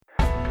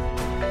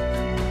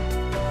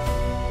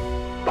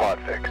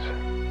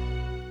graphics.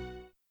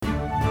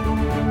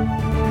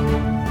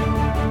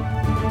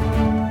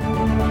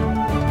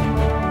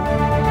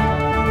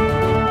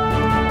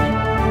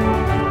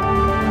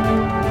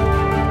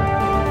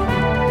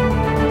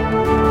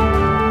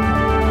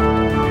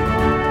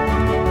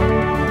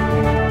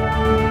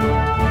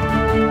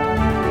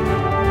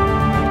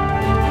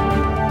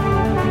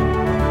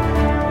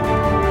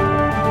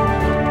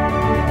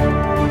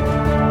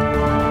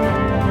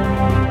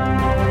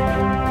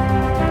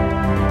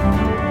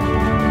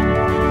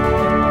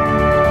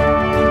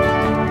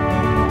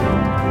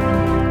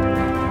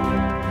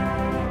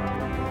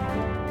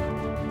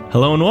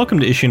 Hello and welcome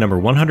to issue number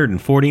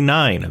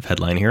 149 of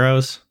Headline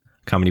Heroes,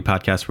 a comedy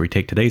podcast where we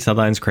take today's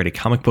headlines, create a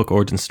comic book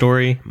origin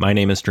story. My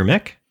name is Drew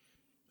Mick.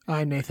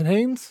 I'm Nathan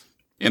Haynes.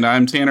 And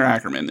I'm Tanner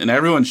Ackerman. And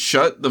everyone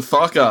shut the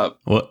fuck up.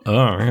 What? Oh,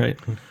 all right.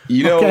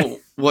 You know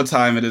what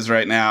time it is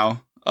right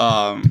now.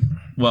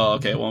 Well,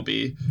 okay, it won't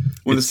be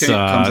when this comes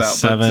out.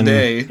 7, but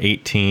today,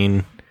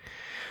 18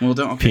 well,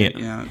 don't, okay,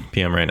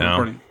 PM right now.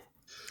 Recording.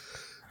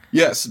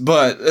 Yes,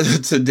 but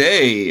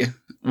today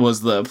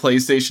was the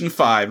PlayStation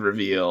 5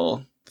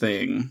 reveal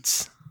thing.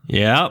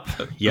 Yep.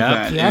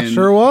 Yeah, And,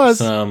 sure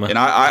was. and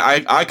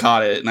I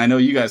caught it, and I know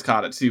you guys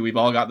caught it too. We've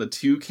all got the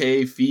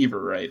 2K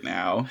fever right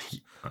now.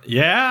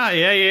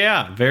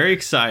 Yeah. Very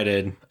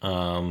excited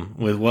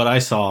with what I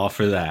saw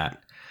for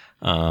that.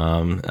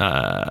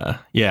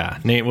 Yeah.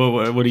 Nate,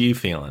 what are you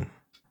feeling?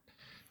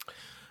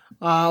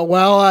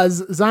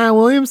 Zion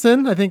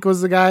Williamson, I think, was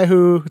the guy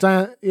who...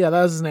 that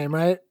was his name,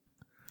 right?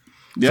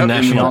 Yeah, and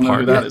we all know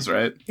who that yeah. is,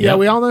 right? Yeah,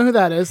 we all know who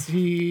that is.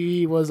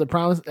 He was a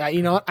promise...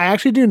 you know what? I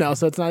actually do know,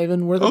 so it's not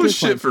even worth it. Oh,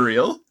 shit, for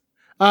real?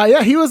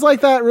 Yeah, he was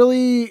like that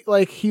really...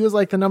 he was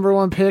like the number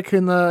one pick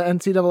in the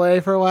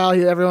NCAA for a while.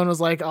 Everyone was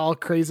like all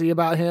crazy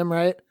about him,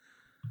 right?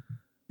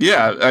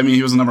 Yeah, I mean,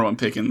 he was the number one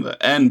pick in the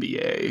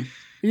NBA.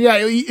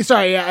 Yeah,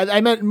 sorry, yeah,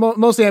 I meant...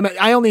 mostly,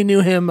 I only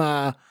knew him...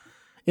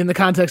 in the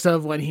context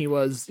of when he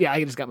was,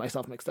 I just got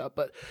myself mixed up,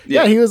 but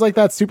yeah, he was like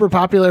that super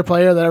popular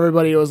player that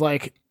everybody was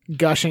like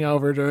gushing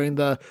over during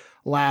the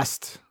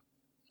last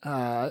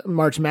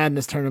March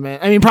Madness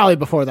tournament. I mean, probably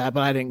before that,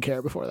 but I didn't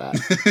care before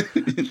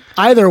that.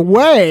 Either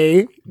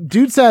way,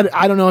 dude said,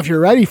 "I don't know if you're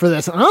ready for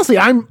this." And honestly,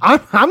 I'm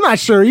not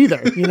sure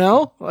either. You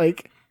know,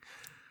 like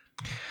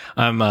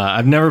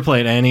I've never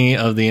played any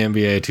of the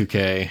NBA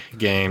 2K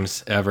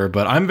games ever,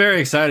 but I'm very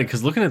excited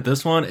because looking at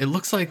this one, it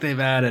looks like they've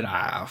added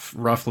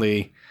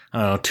roughly,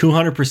 I don't know,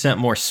 200%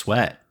 more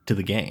sweat to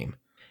the game.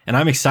 And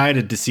I'm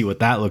excited to see what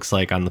that looks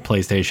like on the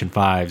PlayStation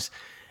 5's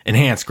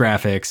enhanced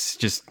graphics,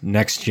 just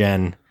next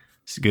gen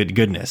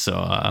goodness.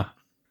 So,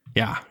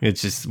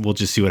 we'll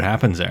just see what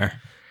happens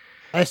there.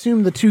 I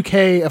assume the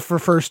 2K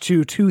refers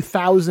to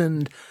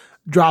 2,000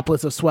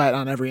 droplets of sweat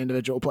on every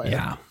individual player.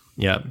 Yeah.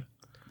 Yep.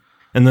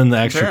 And then the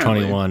extra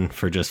Apparently. 21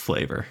 for just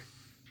flavor.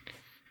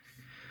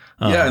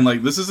 Yeah, and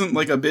like this isn't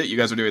like a bit you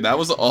guys are doing. That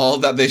was all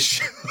that they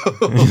showed.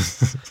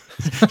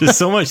 Just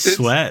so much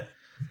sweat.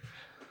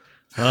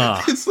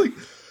 It's like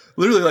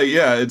literally like,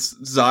 yeah, it's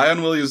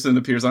Zion Williamson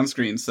appears on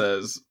screen,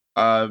 says,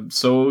 "I'm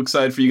so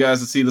excited for you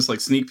guys to see this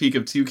like sneak peek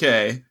of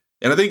 2K."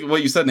 And I think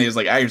what you said, Nate, is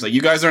like, actors like,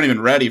 you guys aren't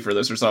even ready for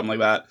this or something like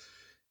that.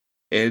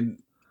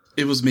 And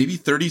it was maybe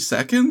 30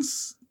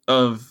 seconds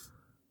of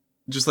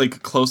just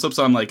like close-ups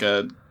on like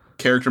a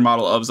character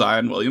model of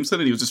Zion Williamson,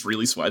 and he was just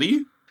really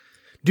sweaty.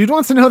 Dude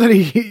wants to know that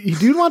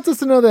dude wants us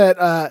to know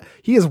that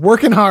he is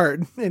working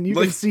hard, and you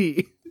can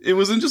see. It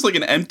wasn't just like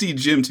an empty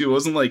gym too. It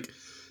wasn't like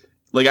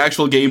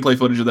actual gameplay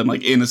footage of them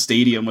like in a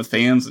stadium with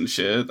fans and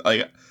shit.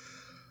 Like,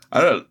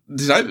 I don't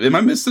know. Am I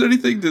missing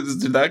anything? Did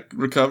that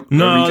recover?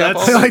 No, recap that's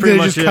also? Like, pretty they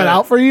much just it. cut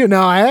out for you?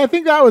 No, I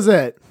think that was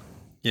it.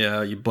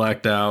 Yeah, you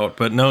blacked out,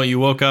 but no, you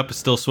woke up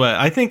still sweat.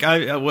 I think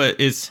what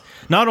is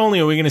not only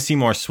are we going to see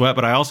more sweat,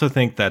 but I also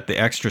think that the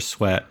extra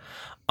sweat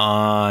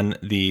on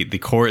the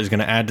court is going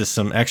to add to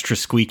some extra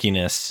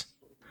squeakiness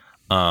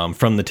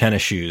from the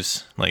tennis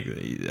shoes. Like,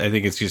 I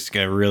think it's just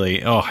going to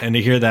really and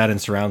to hear that in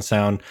surround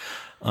sound,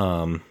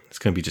 it's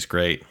going to be just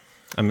great.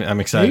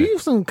 I'm excited. Maybe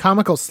some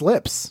comical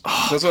slips.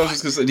 That's what I was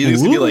just gonna say. Do you think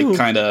it's gonna be like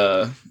kind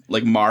of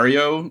like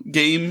Mario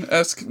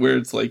game-esque, where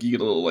it's like you get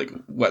a little like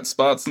wet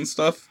spots and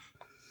stuff?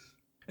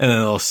 And then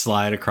they'll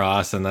slide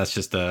across, and that's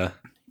just that's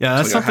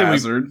Like something a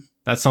hazard.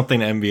 that's something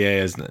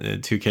NBA is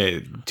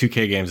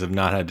 2K games have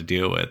not had to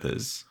deal with,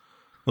 is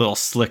little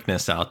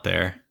slickness out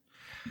there.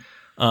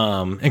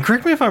 And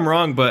correct me if I'm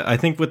wrong, but I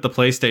think with the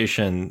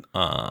PlayStation,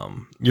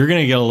 you're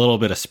gonna get a little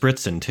bit of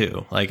spritzing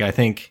too. Like, I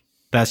think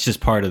that's just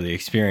part of the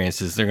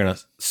experience. Is they're gonna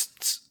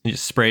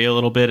spray you a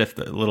little bit if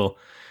the little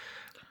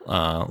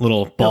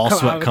ball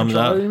sweat comes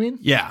out. You mean?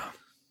 Yeah.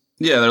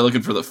 Yeah, they're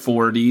looking for the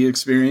 4D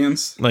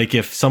experience. Like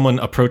if someone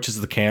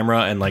approaches the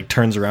camera and like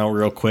turns around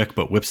real quick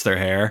but whips their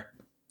hair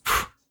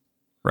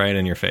right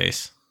in your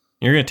face,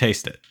 you're gonna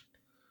taste it.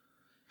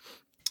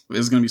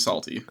 It's gonna be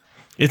salty.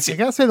 I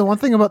gotta say, the one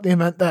thing about the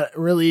event that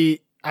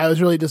I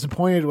was really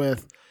disappointed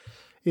with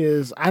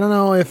is, I don't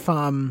know if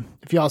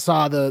y'all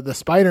saw the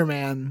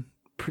Spider-Man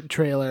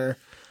trailer,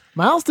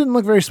 Miles didn't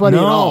look very sweaty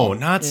at all. No,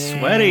 not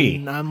sweaty.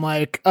 And I'm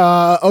like,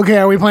 okay,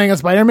 are we playing a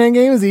Spider-Man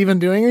game? Is he even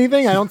doing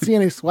anything? I don't see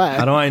any sweat.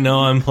 How do I know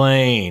I'm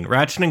playing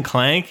Ratchet and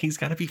Clank? He's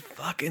got to be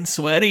fucking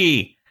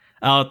sweaty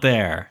out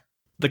there.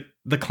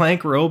 The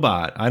Clank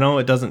robot. I know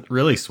it doesn't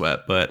really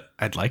sweat, but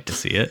I'd like to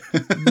see it.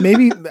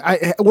 Maybe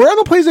we're on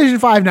the PlayStation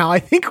 5 now. I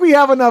think we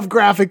have enough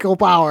graphical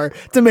power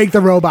to make the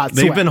robot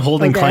sweat. They've been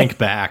holding Clank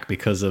back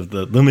because of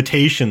the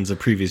limitations of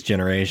previous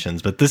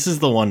generations, but this is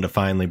the one to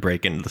finally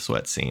break into the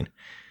sweat scene.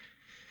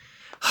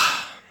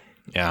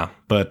 Yeah,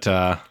 but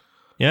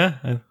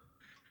yeah,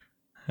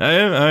 I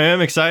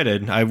am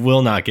excited. I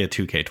will not get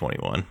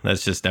 2K21.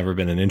 That's just never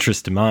been an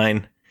interest of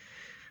mine.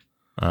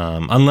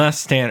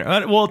 Unless Tanner,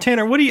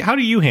 Tanner, how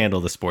do you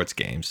handle the sports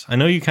games? I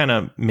know you kind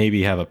of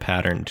maybe have a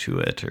pattern to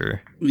it,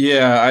 or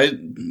yeah, I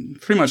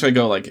pretty much I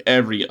go like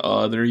every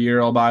other year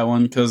I'll buy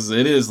one because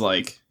it is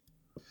like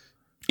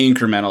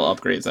incremental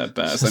upgrades at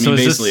best. I mean,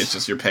 basically it's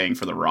just you're paying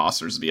for the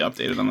rosters to be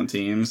updated on the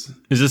teams.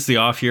 Is this the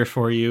off year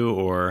for you,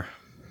 or?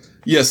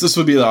 Yes, this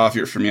would be the off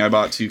year for me. I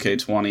bought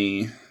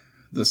 2K20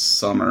 this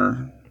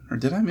summer, or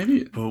did I?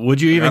 Maybe. Would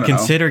you even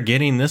consider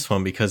getting this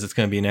one because it's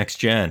going to be next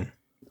gen?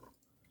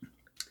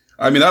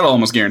 I mean, that'll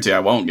almost guarantee I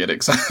won't get it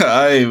because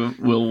I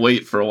will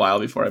wait for a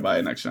while before I buy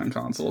a next-gen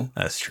console.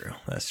 That's true.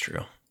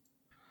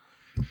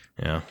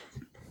 Yeah.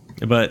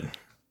 But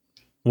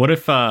what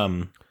if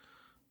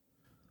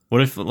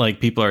like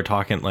people are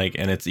talking like,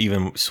 and it's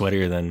even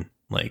sweatier than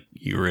like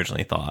you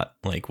originally thought?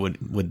 Like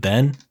would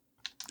then?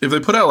 If they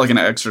put out like an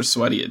extra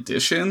sweaty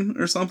edition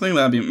or something,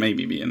 that'd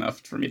be enough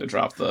for me to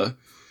drop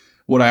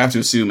what I have to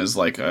assume is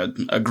like a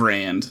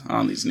 $1,000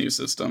 on these new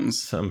systems.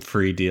 Some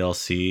free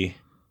DLC,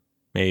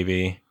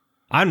 maybe.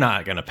 I'm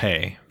not going to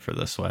pay for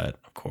the sweat,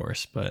 of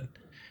course, but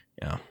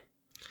yeah.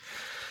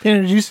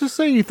 Did you just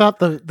say you thought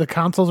the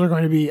consoles were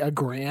going to be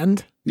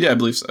 $1,000? Yeah, I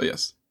believe so,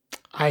 yes.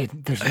 I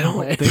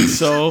don't think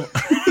so.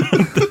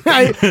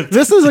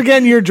 This is,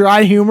 again, your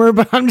dry humor,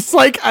 but I'm just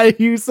like,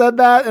 you said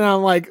that, and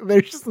I'm like,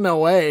 there's just no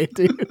way,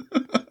 dude.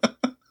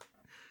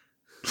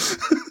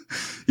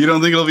 You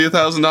don't think it'll be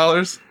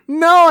 $1,000?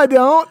 No, I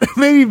don't.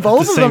 Maybe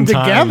both of them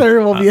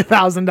together will be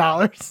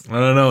 $1,000. I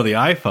don't know. The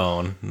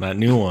iPhone, that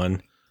new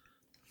one.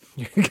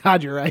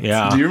 God, you're right.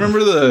 Yeah. Do you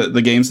remember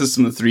the game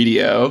system, the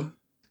 3DO?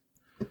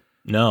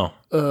 No.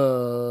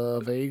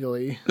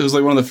 Vaguely. It was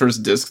like one of the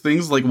first disc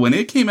things. Like when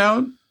it came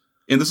out,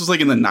 and this was like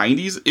in the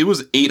 90s, it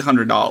was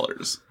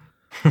 $800.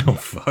 Oh,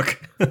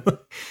 fuck.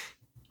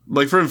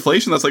 Like for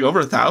inflation, that's like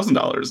over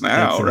 $1,000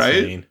 now,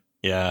 right?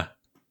 Yeah.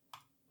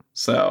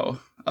 So,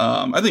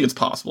 I think it's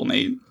possible,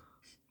 Nate.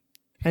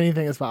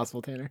 Anything is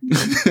possible, Tanner.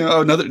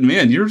 Oh,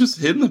 man, you're just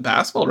hitting the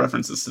basketball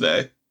references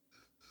today.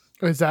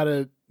 Is that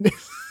a...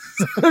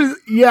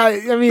 Yeah,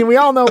 I mean, we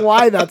all know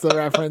why that's a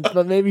reference,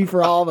 but maybe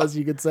for all of us,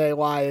 you could say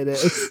why it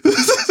is.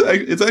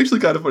 It's actually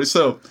kind of funny.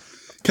 So,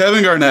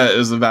 Kevin Garnett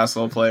is a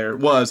basketball player.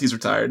 He's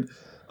retired.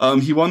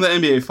 He won the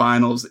NBA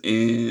Finals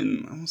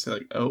in, I want to say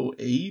like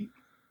 2008.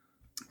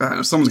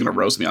 Someone's going to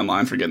roast me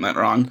online for getting that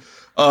wrong.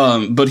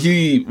 But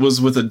he was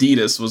with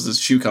Adidas, was his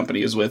shoe company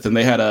he was with, and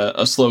they had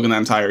a slogan that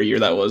entire year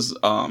that was,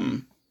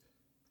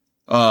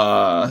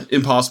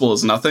 impossible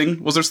is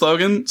nothing was their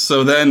slogan.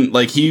 So then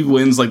like he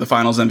wins like the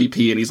finals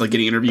MVP and he's like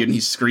getting interviewed and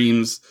he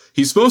screams,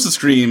 he's supposed to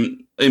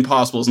scream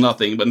impossible is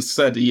nothing, but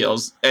instead he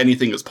yells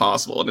anything is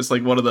possible. And it's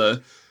like one of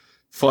the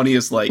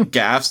funniest like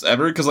gaffes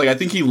ever. Because like I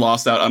think he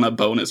lost out on a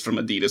bonus from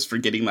Adidas for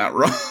getting that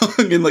wrong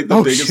in like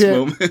the biggest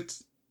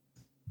moment.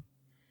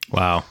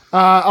 Wow.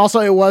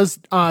 Also it was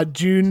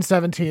June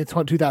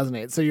 17th,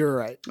 2008. So you were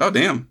right. Oh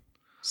damn.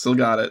 Still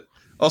got it.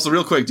 Also,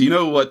 real quick, do you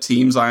know what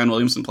team Zion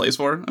Williamson plays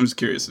for? I'm just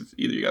curious if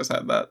either of you guys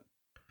had that.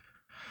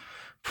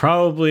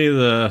 Probably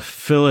the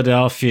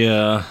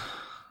Philadelphia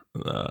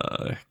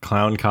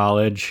Clown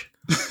College.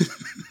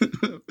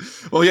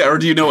 Well, yeah, or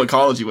do you know what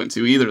college he went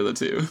to? Either of the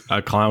two.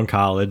 Clown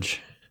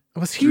College.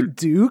 Was he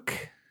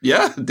Duke?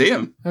 Yeah,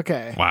 damn.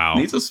 Okay. Wow.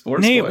 Nate's a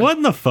sports Nate, boy. what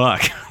in the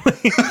fuck?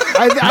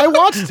 I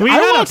watched. We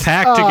had a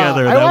pact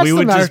together that we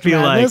would just be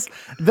Madness.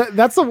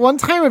 That's the one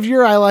time of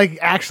year I like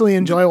actually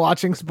enjoy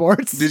watching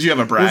sports. Did you have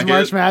a bracket?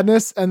 March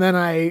Madness, and then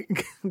I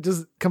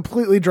just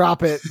completely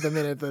drop it the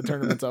minute the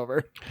tournament's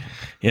over.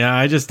 Yeah,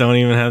 I just don't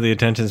even have the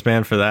attention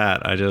span for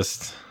that.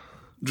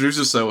 Drew's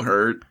just so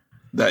hurt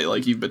that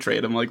like you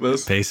betrayed him like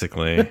this.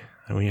 Basically,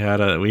 we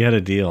had a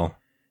deal.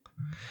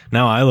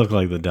 Now I look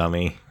like the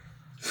dummy.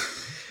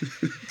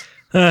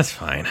 That's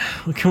fine.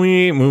 Can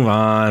we move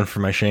on for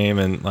my shame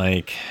and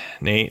like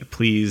Nate,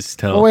 please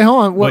tell. Oh wait,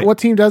 hold on. What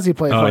team does he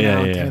play for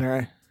now?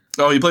 Yeah.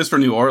 Oh, he plays for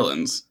New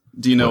Orleans.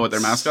 Do you know what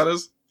their mascot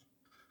is?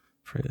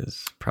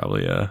 Is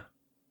probably a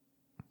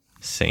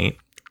Saint.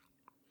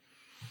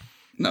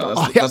 No,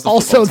 that's the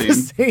also football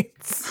team.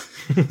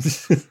 The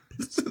Saints.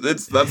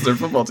 That's their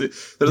football team.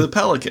 They're the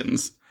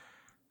Pelicans.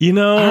 You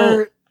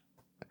know,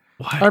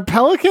 are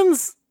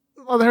Pelicans?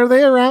 Are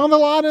they around a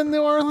lot in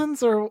New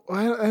Orleans, or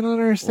I don't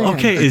understand?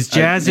 Okay, is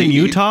Jazz in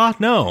Utah?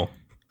 No.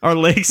 Are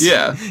Lakes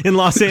in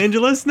Los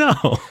Angeles? No.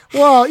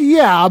 Well,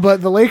 yeah,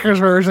 but the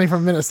Lakers were originally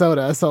from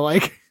Minnesota, so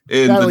like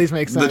And that at least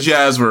makes sense. The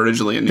Jazz were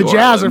originally in New Orleans. The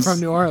Jazz are from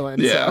New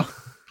Orleans. Yeah. So.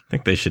 I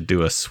think they should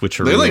do a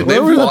switcheroo.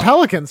 Where were the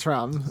Pelicans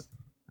from?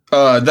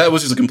 That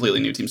was just a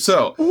completely new team.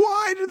 So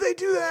why did they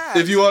do that?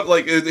 If you want,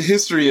 like, the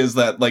history is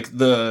that, like,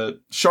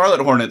 the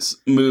Charlotte Hornets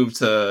moved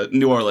to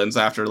New Orleans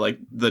after, like,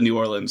 the New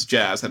Orleans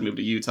Jazz had moved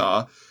to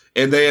Utah.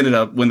 And they ended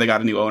up, when they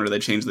got a new owner, they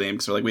changed the name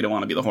because they're like, we don't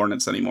want to be the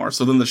Hornets anymore.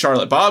 So then the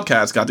Charlotte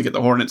Bobcats got to get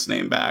the Hornets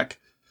name back.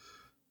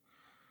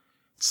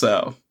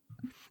 So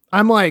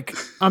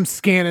I'm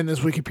scanning this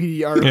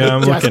Wikipedia article. Yeah,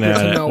 I'm looking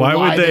at it. Why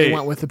would they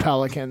went with the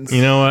Pelicans?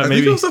 You know what? I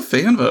think it was a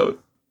fan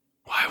vote.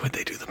 Why would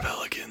they do the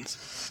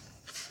Pelicans?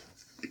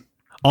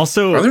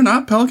 Also, are there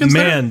not Pelicans?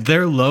 Man,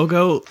 their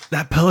logo,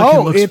 that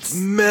pelican looks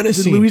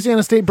menacing. The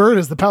Louisiana State bird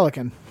is the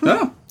pelican.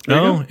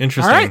 Oh,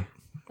 interesting. All right.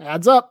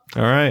 Adds up.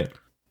 All right.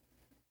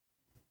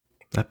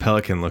 That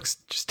pelican looks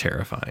just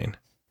terrifying.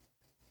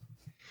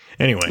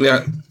 Anyway.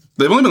 Yeah,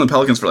 they've only been the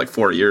Pelicans for like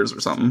 4 years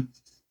or something.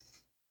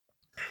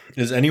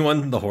 Is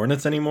anyone the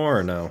Hornets anymore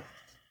or no?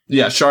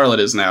 Yeah, Charlotte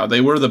is now.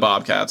 They were the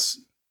Bobcats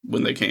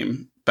when they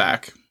came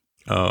back.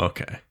 Oh,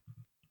 okay.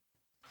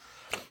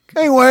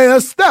 Anyway,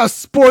 that was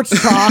sports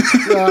talk.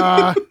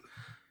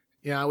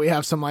 Yeah, we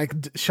have some like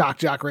shock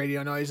jock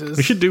radio noises.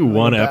 We should do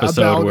one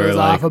episode where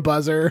like off a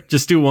buzzer.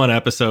 Just do one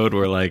episode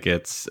where like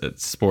it's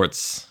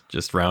sports,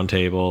 just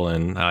roundtable,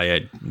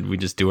 and we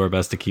just do our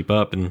best to keep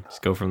up and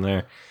just go from there.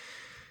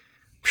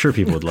 I'm sure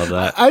people would love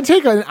that. I'd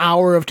take an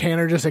hour of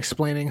Tanner just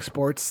explaining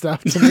sports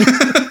stuff to me.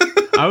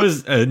 I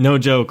was no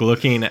joke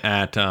looking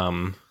at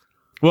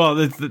well,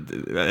 this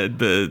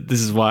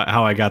is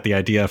how I got the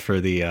idea for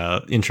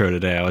the intro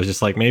today. I was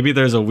just like, maybe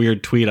there's a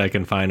weird tweet I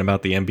can find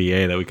about the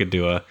NBA that we could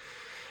do a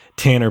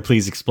Tanner,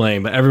 please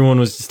explain. But everyone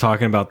was just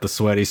talking about the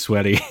sweaty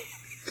NBA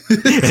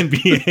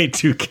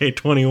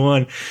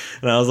 2K21.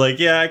 And I was like,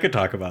 yeah, I could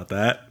talk about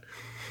that.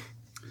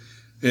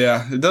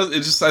 Yeah, it does.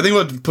 It just, I think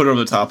what put it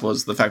over the top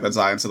was the fact that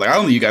Zion said, like, I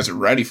don't think you guys are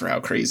ready for how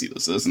crazy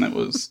this is. And it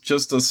was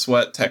just a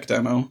sweat tech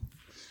demo.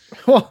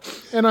 Well,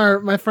 and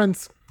my friend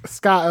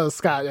Scott,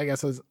 I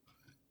guess is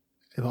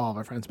all of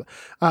our friends,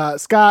 but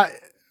Scott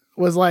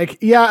was like,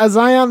 yeah,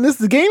 Zion,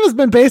 the game has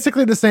been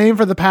basically the same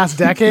for the past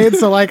decade,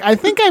 so like I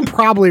think I'm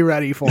probably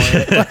ready for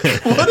it. Like,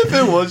 what if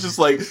it was just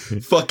like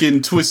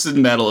fucking Twisted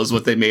Metal is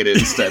what they made it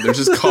instead? There's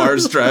just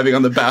cars driving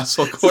on the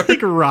basketball court.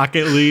 It's like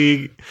Rocket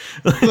League.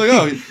 Like,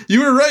 oh,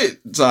 you were right,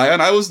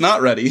 Zion. I was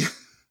not ready.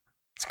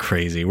 It's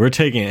crazy. We're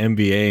taking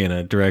NBA in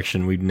a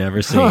direction we've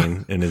never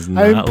seen and is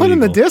not I put legal. in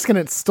the disc and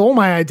it stole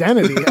my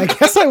identity. I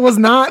guess I was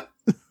not.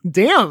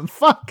 Damn,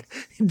 fuck.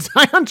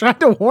 Zion tried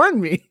to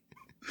warn me.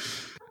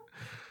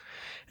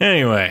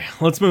 Anyway,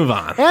 let's move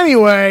on.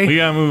 Anyway. We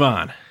gotta move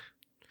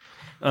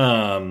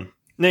on.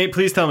 Nate,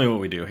 please tell me what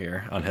we do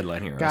here on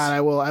Headline Heroes. God,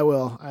 I will.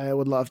 I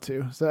would love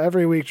to. So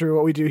every week, Drew,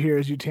 what we do here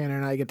is you, Tanner,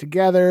 and I get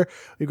together.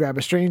 We grab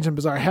a strange and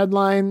bizarre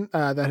headline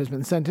that has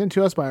been sent in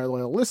to us by our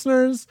loyal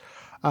listeners.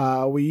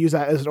 We use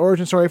that as an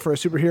origin story for a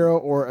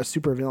superhero or a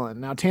supervillain.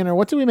 Now, Tanner,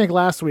 what did we make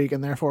last week,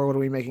 and therefore what are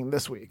we making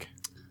this week?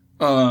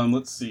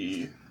 Let's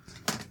see.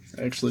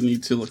 I actually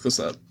need to look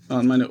this up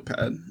on my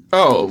notepad.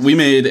 Oh, we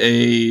made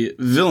a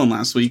villain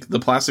last week,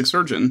 the Plastic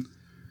Surgeon,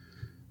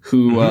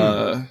 who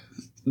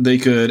they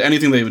could,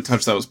 anything they would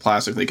touch that was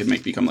plastic, they could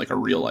make become like a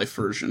real life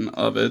version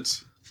of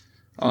it.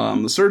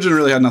 The surgeon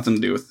really had nothing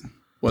to do with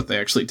what they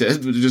actually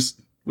did.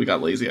 We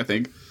got lazy, I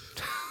think.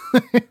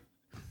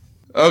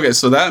 Okay,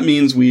 so that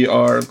means we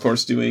are, of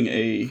course, doing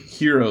a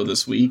hero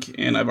this week,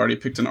 and I've already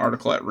picked an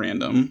article at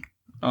random.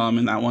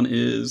 And that one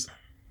is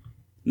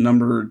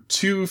number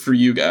 2 for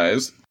you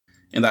guys.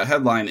 And that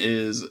headline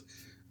is,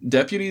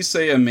 deputies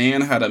say a man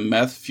had a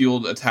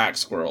meth-fueled attack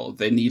squirrel.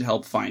 They need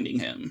help finding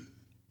him.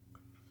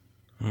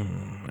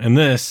 And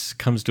this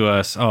comes to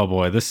us. Oh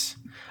boy,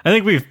 I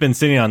think we've been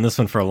sitting on this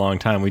one for a long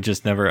time. We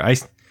just never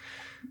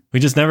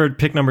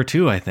picked number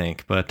 2, I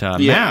think. But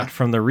Matt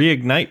from the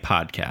Reignite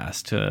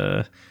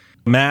podcast,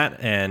 Matt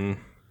and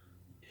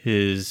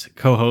his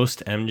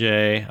co-host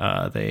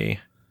MJ,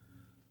 they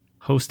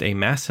host a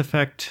Mass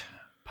Effect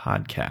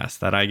podcast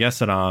that I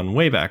guessed it on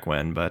way back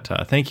when, but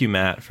thank you,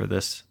 Matt, for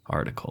this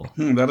article.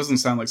 That doesn't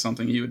sound like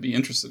something you would be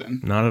interested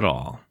in. Not at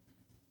all.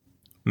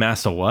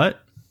 Massa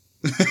what?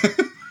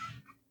 It's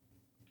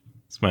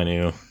my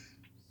new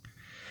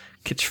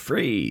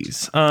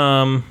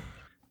catchphrase.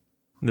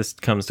 This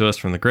comes to us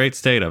from the great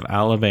state of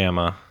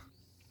Alabama.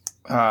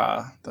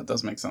 That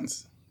does make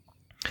sense.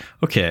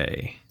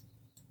 Okay.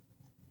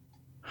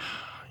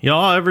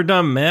 Y'all ever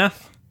done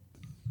math?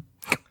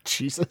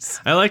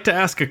 Jesus. I like to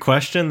ask a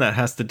question that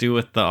has to do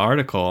with the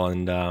article,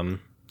 and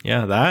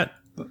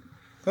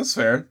that's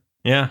fair.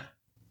 Yeah.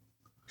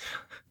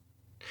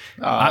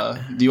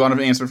 Do you want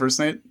to answer first,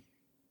 Nate?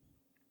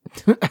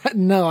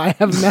 No, I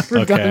have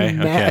never done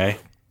math. Okay.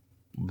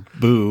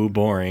 Boo,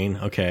 boring.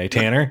 Okay,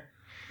 Tanner?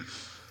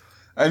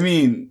 I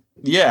mean,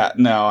 yeah,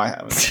 no, I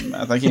haven't done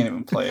math. I can't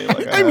even play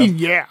like I mean,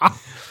 yeah.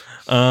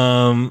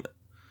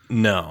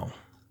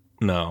 No.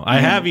 I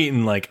have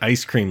eaten like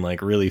ice cream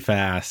like really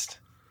fast.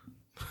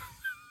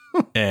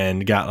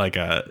 And got like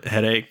a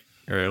headache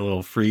or a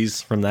little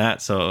freeze from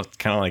that, so it's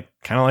kind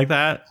of like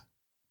that.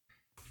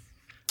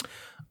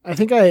 I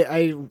think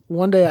I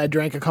one day I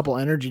drank a couple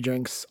energy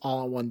drinks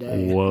all in one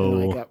day.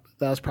 Whoa. And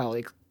that was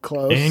probably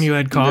close. And you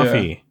had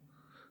coffee.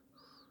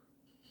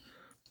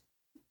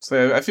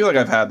 So I feel like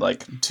I've had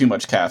like too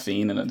much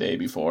caffeine in a day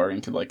before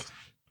and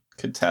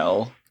could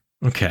tell.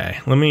 Okay,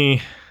 let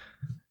me.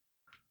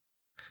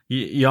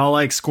 Y'all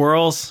like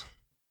squirrels?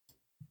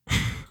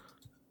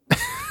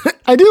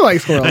 I do like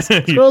squirrels.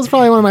 Squirrels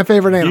probably one of my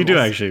favorite animals. You do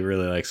actually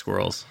really like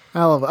squirrels.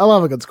 I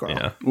love a good squirrel.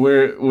 Yeah.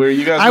 Where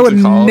you guys? I would went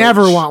to college,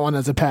 never want one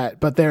as a pet,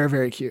 but they're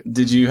very cute.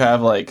 Did you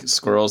have like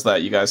squirrels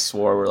that you guys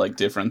swore were like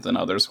different than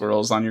other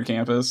squirrels on your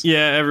campus?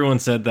 Yeah, everyone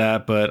said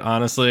that, but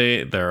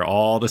honestly, they're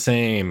all the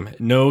same.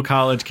 No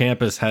college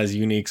campus has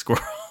unique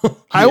squirrels.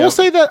 I will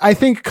say that I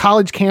think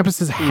college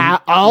campuses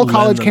all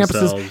college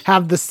campuses themselves.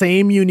 have the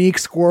same unique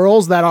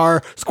squirrels that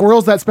are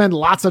squirrels that spend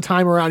lots of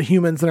time around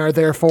humans and are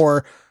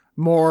therefore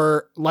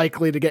more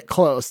likely to get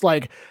close.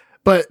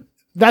 But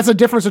that's a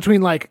difference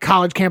between like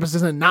college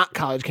campuses and not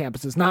college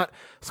campuses, not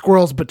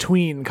squirrels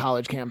between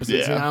college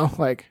campuses, you know?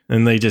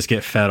 And they just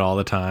get fed all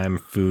the time,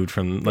 food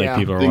from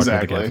people are working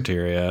at the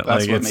cafeteria.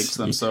 That's what makes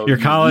them so your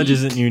college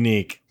unique. isn't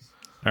unique.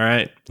 All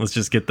right, let's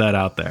just get that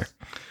out there.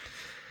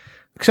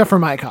 Except for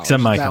my college.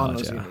 Except my That college, one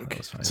was yeah. unique. That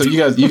was fine. So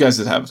you guys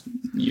did have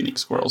unique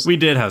squirrels. We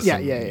did have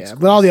some. Yeah. unique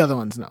But all the other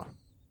ones, no.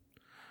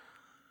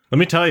 Let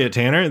me tell you,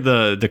 Tanner,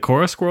 the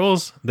Decorah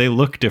squirrels, they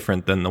look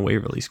different than the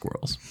Waverly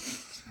squirrels.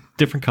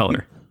 Different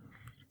color.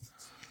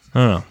 I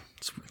don't know.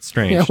 It's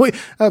strange. Yeah,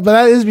 but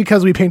that is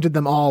because we painted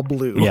them all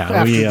blue. Yeah,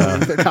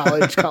 after their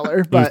college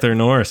color. But Luther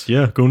Norris.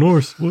 Yeah, go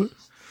Norris. What?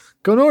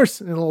 go Norse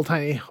and a little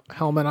tiny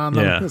helmet on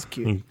them. Yeah, That's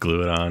cute. you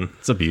glue it on.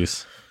 It's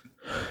abuse.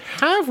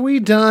 Have we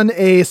done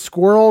a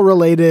squirrel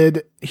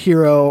related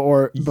hero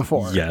or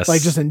before? Yes.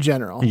 Like just in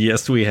general.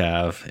 Yes, we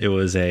have. It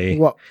was a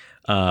What?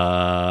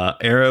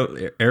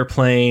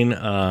 airplane.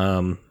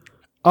 Oh,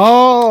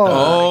 Oh.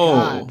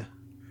 God.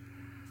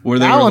 Where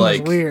they That were one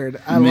like was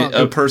weird. I a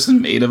love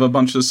person made of a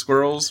bunch of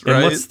squirrels, And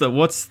right?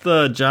 what's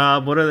the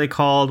job? What are they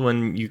called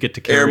when you get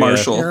to carry Air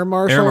marshal. Air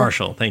Marshal. Air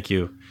marshal. Thank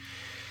you.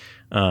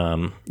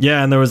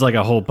 Yeah, and there was like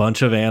a whole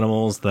bunch of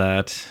animals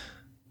that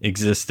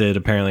existed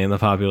apparently in the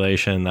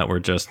population that were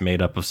just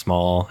made up of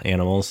small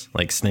animals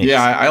like snakes.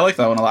 Yeah, I like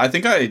that one a lot. I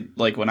think I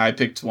like when I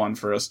picked one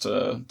for us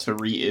to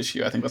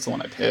reissue. I think that's the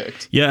one I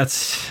picked. Yeah,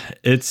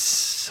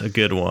 it's a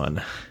good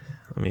one.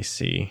 Let me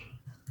see.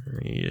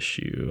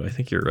 Reissue. I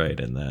think you're right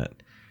in that.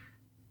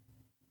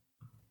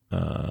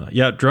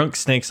 Yeah, Drunk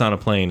Snakes on a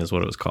Plane is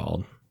what it was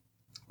called.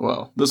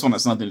 Well, this one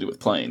has nothing to do with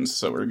planes,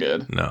 so we're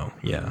good. No,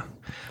 yeah.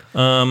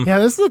 Yeah,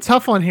 this is a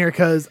tough one here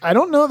because I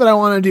don't know that I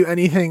want to do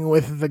anything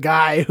with the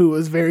guy who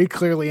was very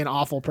clearly an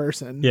awful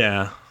person.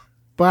 Yeah.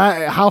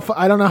 But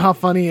I don't know how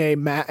funny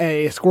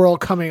a squirrel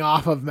coming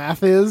off of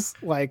meth is,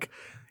 like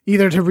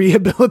either to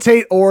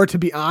rehabilitate or to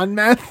be on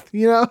meth,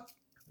 you know?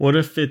 What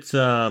if it's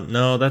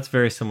no, that's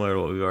very similar to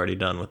what we've already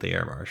done with the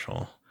air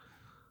marshal.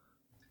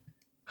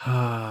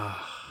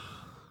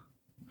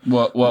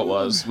 What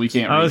was? We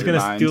can't. I read was your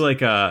gonna mind. do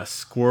like a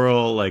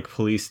squirrel like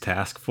police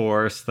task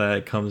force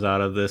that comes out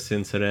of this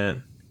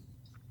incident.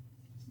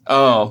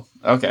 Oh,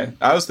 okay.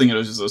 I was thinking it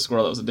was just a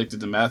squirrel that was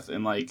addicted to meth,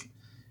 and like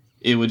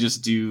it would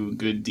just do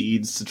good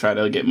deeds to try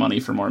to get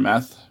money for more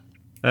meth.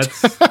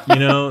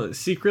 That's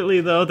secretly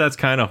though, that's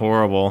kind of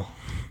horrible.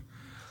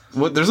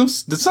 What? That's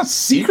not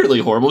secretly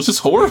horrible. It's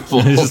just horrible.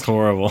 It's just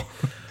horrible.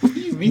 What do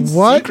you mean?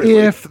 What secretly?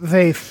 if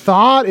they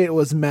thought it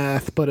was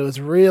meth, but it was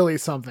really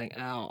something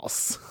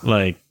else?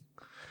 Like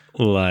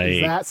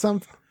Is that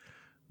something?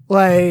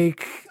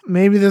 Like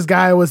maybe this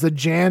guy was a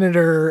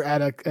janitor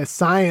at a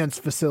science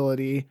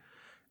facility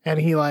and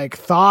he like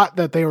thought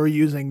that they were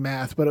using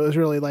meth, but it was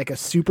really like a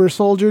super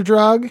soldier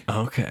drug.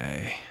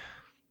 okay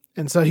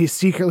And so he's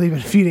secretly been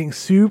feeding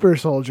super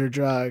soldier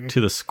drug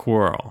to the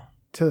squirrel.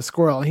 to the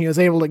squirrel. And he was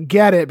able to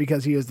get it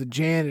because he was the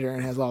janitor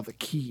and has all the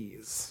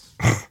keys.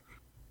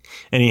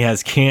 And he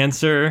has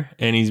cancer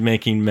and he's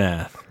making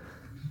meth.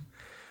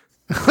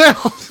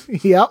 Well,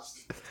 yep.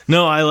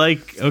 No, I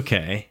like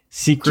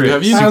secret.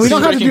 Have you- We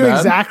don't have to Breaking do Bad?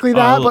 exactly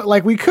that, but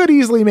like we could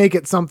easily make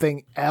it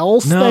something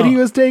else No. that he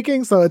was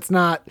taking, so it's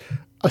not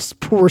a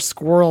poor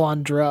squirrel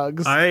on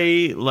drugs.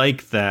 I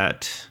like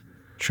that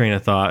train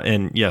of thought.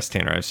 And yes,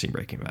 Tanner, I've seen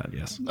Breaking Bad.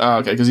 Yes. Oh,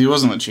 okay, because he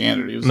wasn't a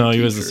janitor. He was No, a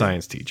he was a teacher.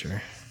 science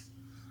teacher.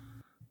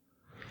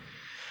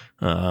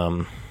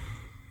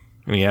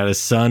 He had his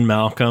son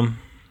Malcolm.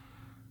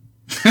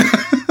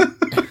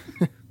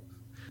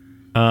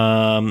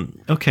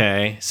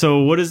 Okay, so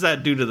what does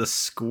that do to the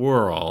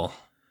squirrel?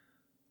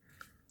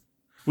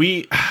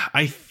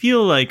 I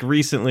feel like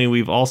recently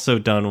we've also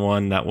done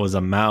one that was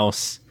a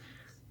mouse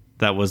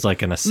that was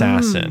like an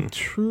assassin.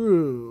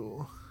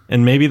 True.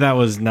 And maybe that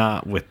was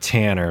not with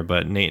Tanner,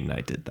 but Nate and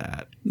I did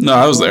that. No,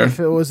 I was there. If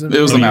it was, It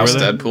was Oh, the you mouse were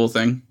there? Deadpool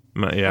thing.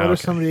 Yeah. what if Okay.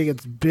 somebody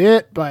gets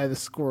bit by the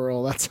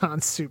squirrel? That's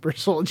on Super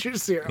Soldier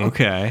Zero.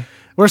 Okay.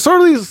 We're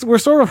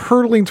sort of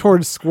hurtling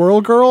towards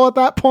Squirrel Girl at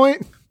that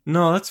point.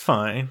 No, that's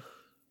fine.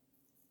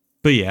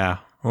 But yeah,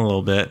 a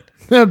little bit.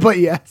 But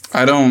yes.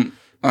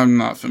 I'm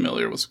not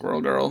familiar with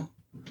Squirrel Girl.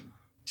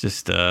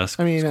 Just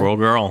mean, squirrel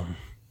girl.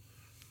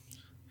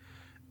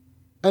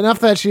 enough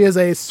that she is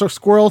a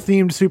squirrel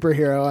themed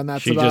superhero, and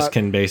that's she just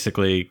can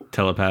basically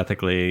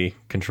telepathically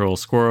control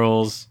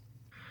squirrels.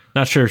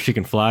 Not sure if she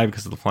can fly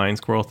because of the flying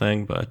squirrel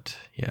thing, but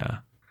yeah.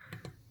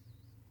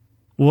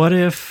 What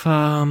if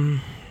oh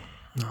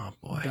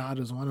boy, God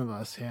is one of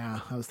us.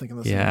 Yeah, I was thinking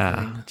the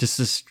same thing.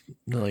 Just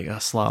like a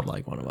slob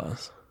like one of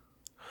us,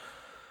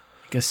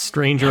 like a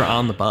stranger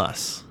on the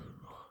bus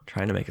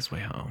trying to make his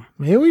way home.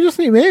 Maybe we just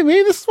need. Maybe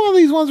this is one of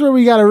these ones where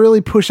we got to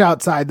really push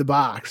outside the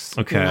box.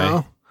 Okay, you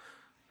know?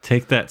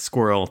 Take that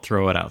squirrel,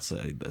 throw it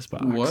outside this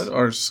box. What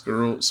are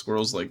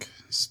squirrels like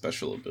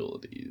special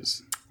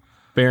abilities?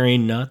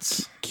 Burying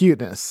nuts,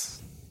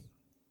 Cuteness.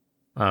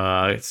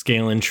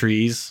 Scaling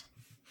trees.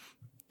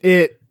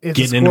 It's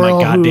Getting a squirrel into my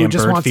goddamn who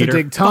just bird wants feeder. to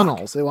dig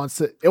tunnels. It wants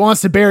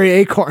to bury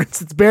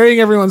acorns. It's burying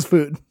everyone's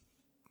food.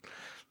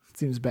 It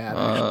seems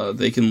bad.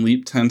 They can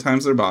leap 10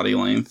 times their body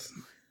length,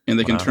 and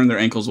they can turn their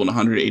ankles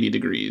 180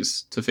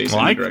 degrees to face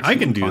any direction. I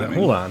can do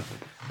climbing. that.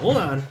 Hold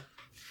on.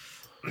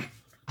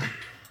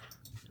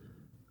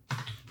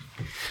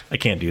 I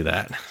can't do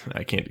that.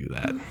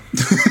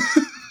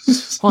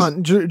 Hold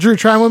on, Drew.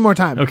 Try one more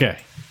time. Okay.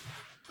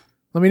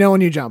 Let me know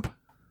when you jump.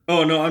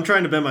 Oh no, I'm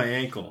trying to bend my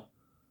ankle.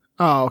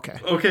 Oh, okay.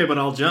 Okay, but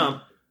I'll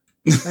jump.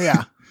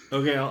 Yeah.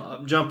 Okay,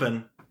 I'm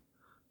jumping.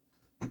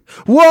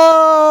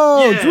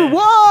 Whoa, Yeah. Drew!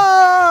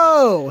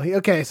 Whoa.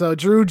 Okay, so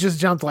Drew just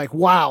jumped like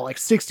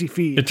 60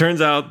 feet. It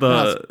turns out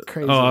That's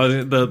crazy.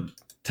 the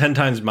 10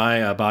 times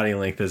my body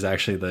length is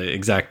actually the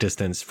exact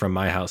distance from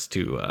my house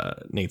to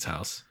Nate's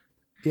house.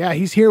 Yeah,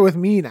 he's here with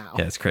me now.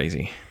 Yeah, it's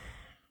crazy.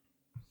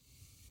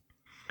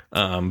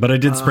 But I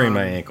did sprain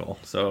my ankle,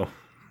 so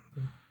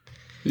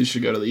You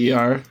should go to the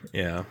ER.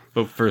 yeah.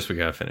 But first we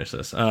gotta finish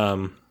this.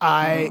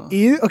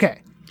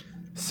 Okay.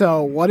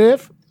 So what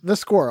if the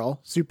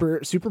squirrel,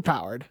 super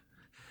powered,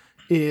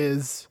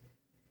 is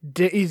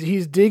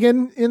he's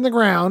digging in the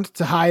ground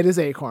to hide his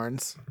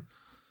acorns,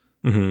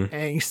 Mhm.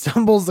 and he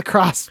stumbles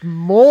across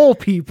mole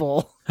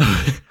people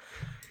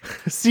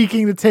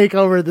seeking to take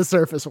over the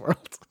surface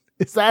world.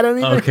 Is that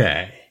anything?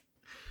 Okay.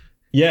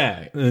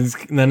 Yeah.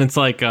 Then it's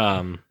like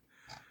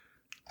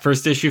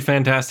first issue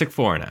Fantastic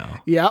Four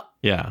now. Yep.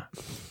 Yeah.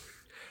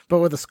 But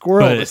with a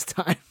squirrel But- this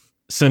time.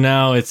 So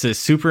now it's a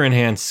super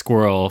enhanced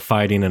squirrel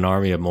fighting an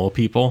army of mole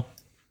people.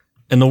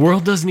 And the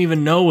world doesn't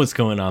even know what's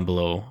going on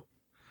below.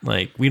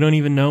 Like, we don't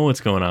even know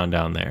what's going on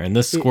down there. And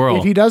this squirrel.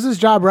 If he does his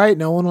job right,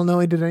 no one will know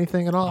he did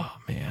anything at all. Oh,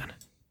 man.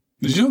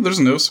 Did you know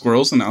there's no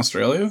squirrels in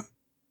Australia?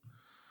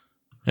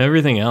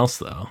 Everything else,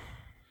 though.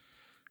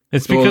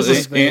 It's Well,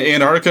 because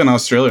Antarctica and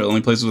Australia are the only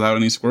places without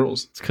any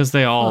squirrels. it's because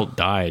they all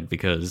died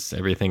because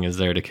everything is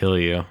there to kill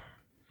you.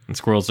 And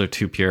squirrels are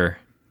too pure.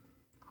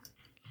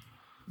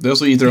 They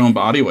also eat their own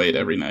body weight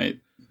every night.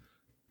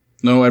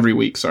 No, every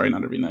week. Sorry,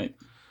 not every night.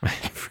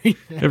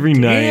 Every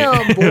Damn,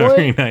 night. boy.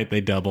 Every night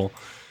they double.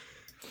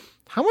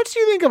 How much do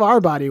you think of our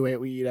body weight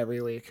we eat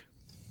every week?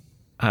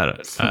 I don't,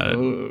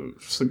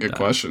 That's a good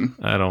question.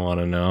 I don't want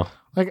to know.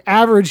 Like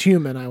average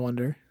human, I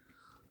wonder.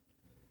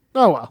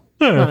 Oh well,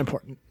 not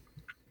important.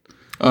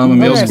 A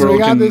male Okay, so we squirrel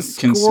got can this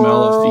smell a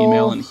squirrel.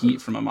 female in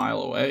heat from a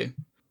mile away.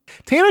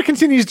 Tanner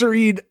continues to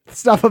read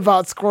stuff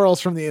about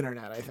squirrels from the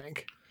internet, I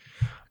think.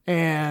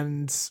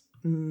 And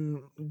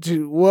what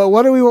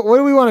do we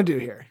want to do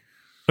here?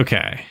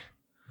 Okay.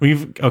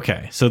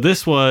 So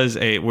this was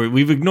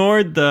we've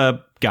ignored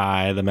the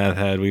guy, the meth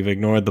head. We've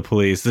ignored the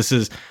police. This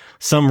is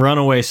some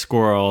runaway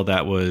squirrel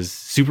that was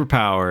super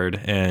powered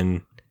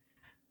and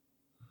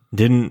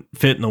didn't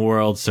fit in the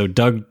world. So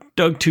dug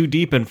too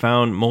deep and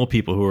found mole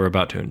people who were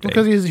about to invade.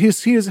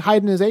 Because he was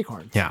hiding his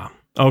acorns. Yeah.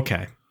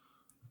 Okay.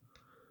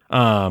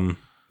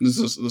 Is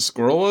this the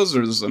squirrel was,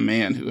 or is this a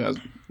man who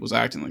was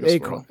acting like a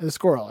squirrel? The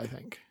squirrel, I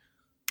think.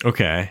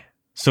 Okay.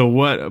 So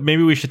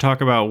maybe we should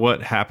talk about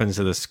what happens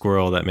to the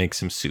squirrel that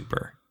makes him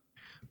super.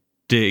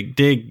 Dig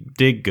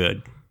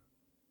good.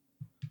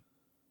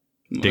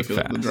 Dig I feel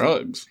like the fast.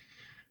 drugs.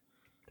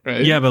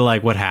 Right? Yeah, but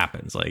like what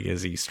happens? Like,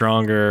 is he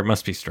stronger?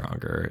 Must be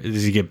stronger.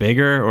 Does he get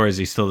bigger or is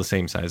he still the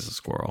same size as a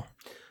squirrel?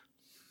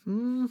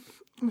 So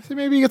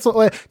maybe he gets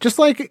just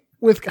like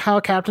with how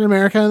Captain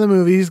America in the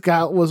movies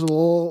was a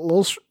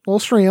little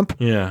shrimp,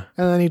 Yeah.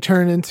 and then he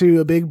turned into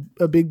a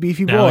big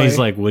beefy boy. Now he's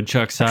like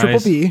woodchuck size. Triple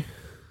B.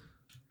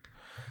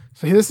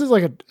 So this is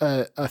like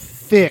a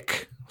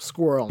thick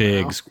squirrel.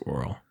 Big now.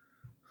 squirrel.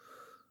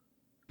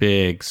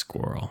 Big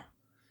squirrel.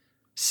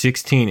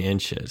 16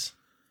 inches.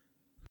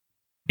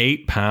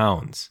 8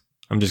 pounds.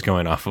 I'm just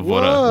going off of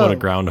what a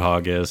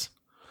groundhog is.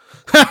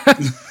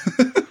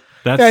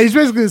 Yeah, he's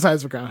basically the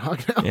size of a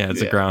groundhog now. Yeah,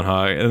 it's a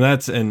groundhog. And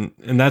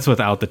that's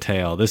without the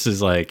tail. This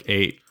is like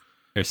 8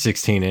 or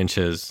 16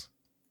 inches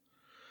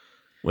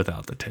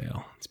without the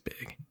tail. It's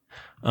big.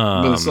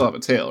 But it still have a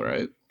tail,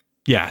 right?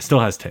 Yeah, it still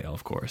has tail,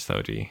 of course. That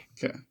would be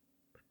Okay.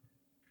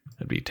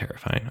 that'd be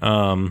terrifying.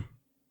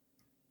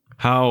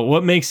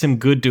 What makes him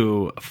good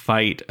to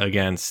fight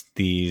against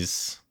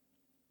these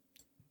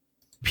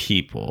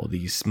people,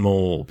 these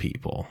mole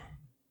people?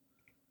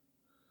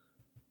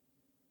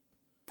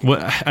 What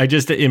I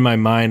just in my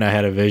mind I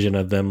had a vision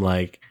of them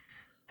like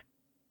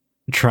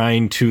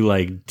trying to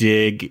like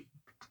dig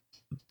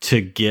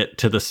to get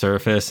to the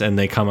surface, and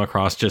they come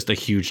across just a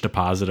huge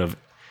deposit of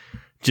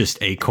just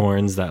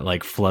acorns that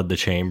like flood the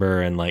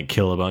chamber and like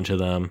kill a bunch of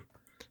them.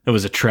 It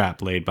was a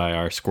trap laid by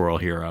our squirrel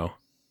hero.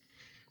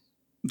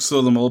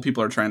 So the mole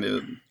people are trying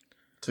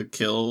to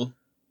kill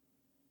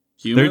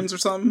humans or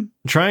something?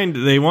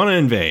 They want to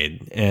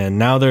invade, and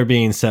now they're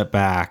being set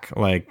back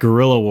like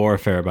guerrilla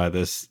warfare by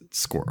this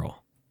squirrel.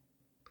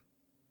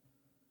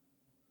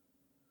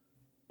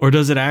 Or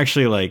does it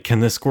actually, like, can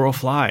this squirrel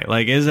fly?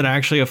 Like, is it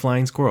actually a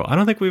flying squirrel? I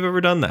don't think we've ever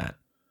done that.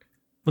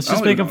 Let's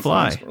just make him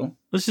fly.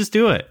 Let's just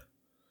do it.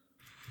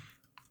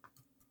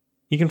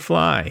 He can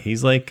fly.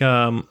 He's like,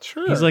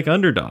 he's like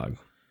Underdog.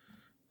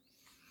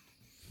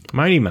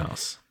 Mighty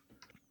Mouse.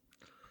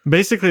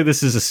 Basically,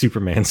 this is a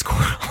Superman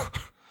squirrel.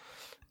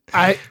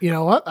 You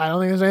know what? I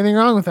don't think there's anything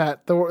wrong with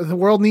that. The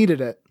world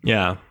needed it.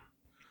 Yeah.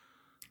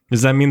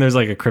 Does that mean there's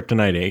like a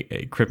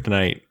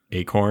kryptonite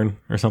acorn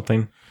or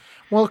something?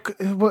 Well,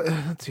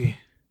 let's see.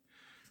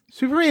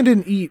 Superman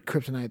didn't eat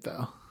kryptonite,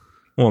 though.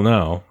 Well,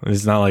 no,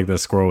 it's not like the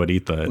squirrel would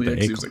eat the acorn.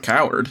 He was a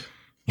coward.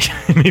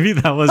 Maybe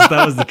that was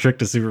the trick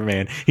to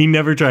Superman. He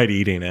never tried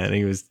eating it.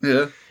 He was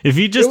If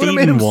he just eaten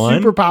made him one,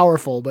 super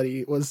powerful, but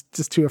he was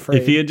just too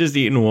afraid. If he had just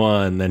eaten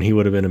one, then he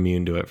would have been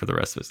immune to it for the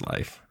rest of his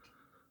life.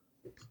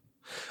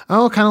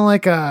 Oh, kind of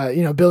like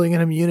building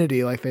an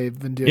immunity, like they've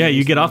been doing. Yeah,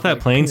 you get off that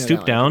plane,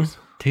 stoop down,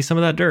 taste some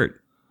of that dirt.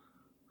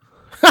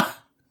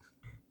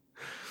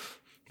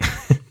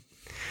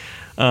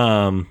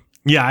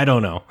 Yeah, I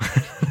don't know.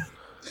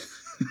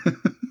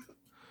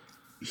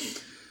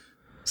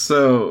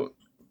 So,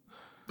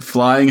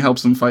 flying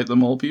helps them fight the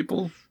mole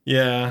people?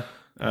 Yeah.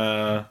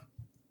 I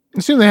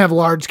assume they have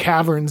large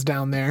caverns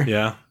down there.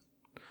 Yeah.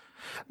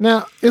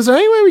 Now, is there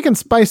any way we can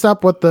spice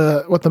up what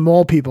the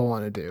mole people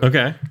want to do?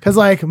 Okay. Because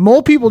like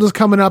mole people just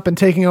coming up and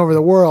taking over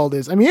the world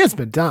it's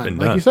been done.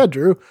 Like you said,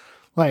 Drew.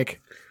 Like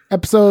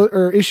episode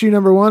or issue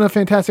number 1 of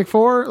Fantastic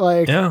Four.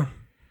 Like yeah.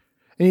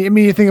 I mean,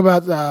 you think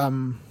about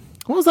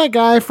what was that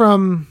guy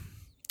from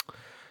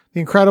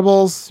The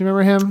Incredibles? You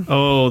remember him?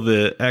 Oh,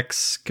 the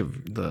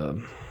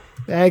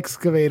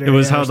excavator. It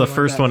was how the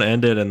first one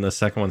ended and the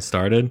second one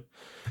started.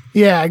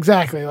 Yeah,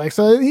 exactly. Like,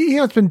 so,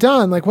 it's been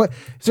done. Like, what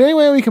is there any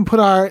way we can put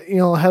our,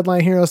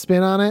 headline hero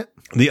spin on it?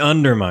 The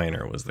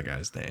Underminer was the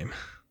guy's name.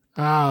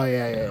 Oh,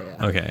 yeah.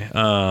 Okay.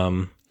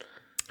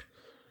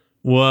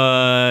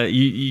 What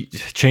you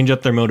change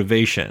up their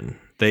motivation.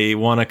 They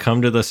want to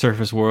come to the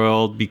surface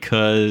world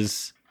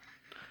because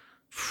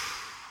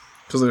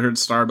I heard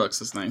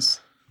Starbucks is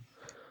nice.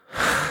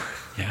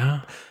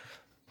 Yeah.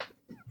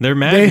 They're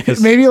mad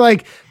maybe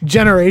like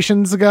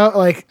generations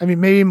ago,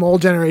 maybe mole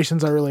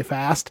generations are really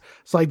fast.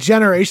 So like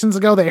generations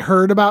ago, they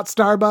heard about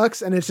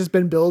Starbucks and it's just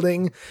been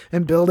building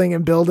and building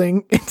and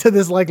building into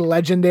this like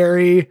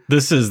legendary.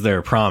 This is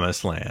their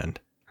promised land.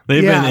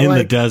 They've been in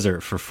the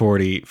desert for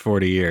 40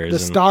 years. The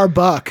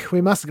Starbuck.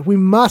 We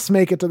must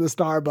make it to the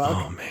Starbuck.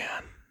 Oh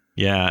man.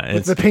 Yeah.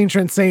 It's the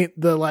patron saint,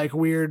 the like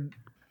weird,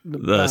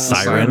 the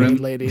siren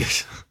lady.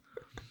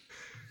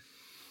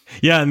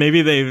 Yeah,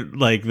 maybe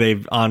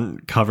they've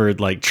uncovered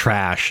like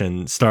trash,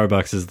 and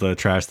Starbucks is the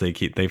trash they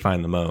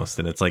find the most,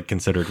 and it's like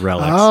considered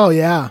relics. Oh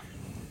yeah.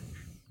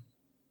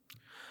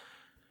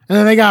 And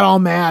then they got all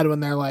mad when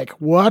they're like,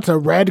 "What? A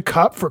red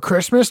cup for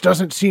Christmas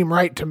doesn't seem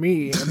right to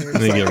me." And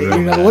they like, get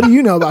really what do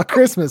you know about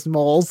Christmas,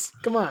 moles?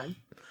 Come on.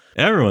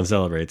 Everyone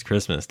celebrates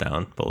Christmas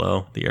down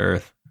below the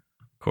earth,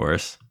 of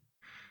course.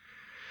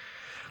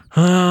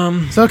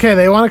 It's okay.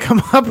 They want to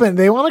come up and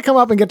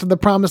get to the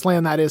promised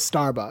land that is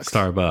Starbucks.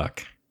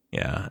 Starbuck.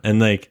 Yeah. And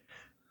like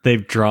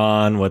they've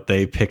drawn what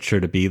they picture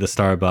to be the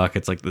Starbuck.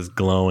 It's like this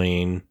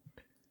glowing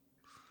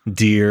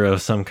deer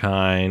of some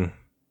kind.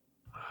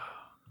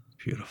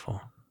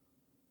 Beautiful.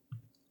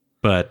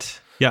 But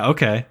yeah,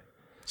 okay.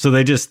 So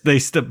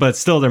but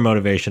still their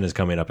motivation is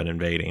coming up and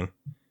invading.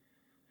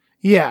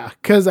 Yeah,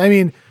 because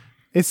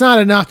it's not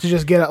enough to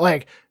just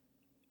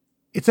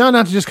it's not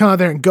enough to just come out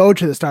there and go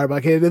to the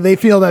Starbucks. They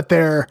feel that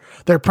their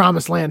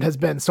promised land has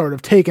been sort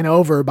of taken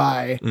over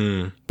by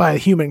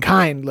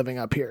humankind living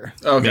up here.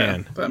 Okay,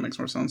 man, that makes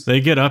more sense.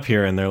 They get up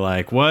here and they're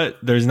like, "What?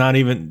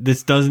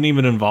 This doesn't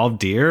even involve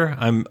deer.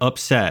 I'm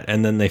upset."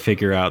 And then they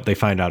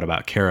find out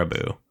about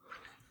caribou,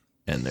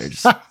 and they're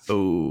just,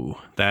 "Oh,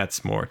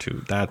 that's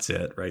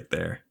it right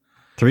there.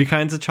 3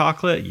 kinds of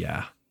chocolate,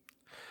 yeah."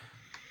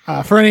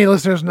 For any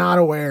listeners not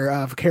aware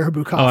of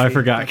caribou coffee. Oh, I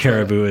forgot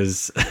caribou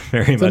is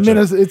very much.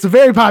 It's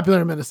very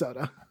popular in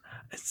Minnesota.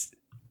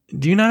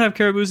 Do you not have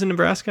caribous in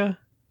Nebraska?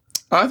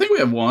 I think we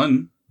have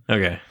one.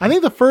 Okay. I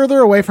think the further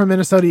away from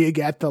Minnesota you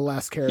get, the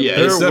less caribou. Yeah,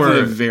 it's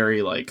definitely a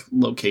very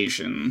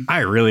location.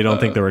 I really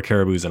don't think there were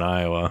caribous in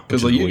Iowa.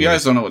 Because you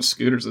guys don't know what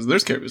scooters is.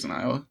 There's caribous in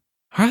Iowa.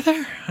 Are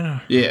there? I don't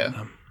know.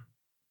 Yeah.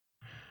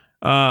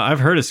 I've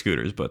heard of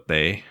scooters, but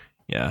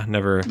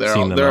never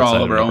seen them. They're outside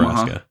all over of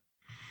Nebraska. Omaha.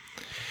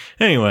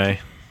 Anyway,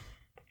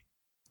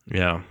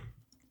 yeah.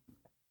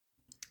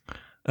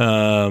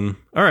 All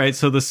right,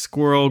 so the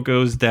squirrel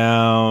goes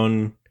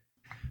down,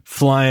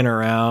 flying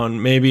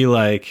around, maybe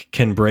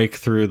can break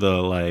through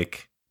the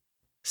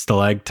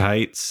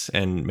stalactites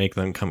and make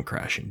them come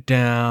crashing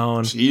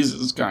down.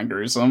 Jesus, kind of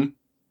gruesome.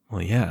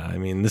 Well, yeah. I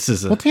mean, this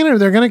is Well, Tanner,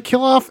 they're going to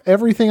kill off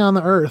everything on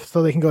the earth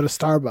so they can go to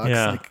Starbucks.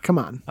 Yeah. Like, come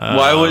on.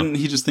 Why wouldn't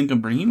he just think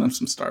of bringing them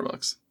some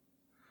Starbucks?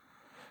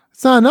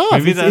 It's not enough.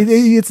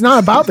 Maybe It's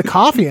not about the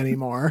coffee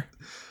anymore.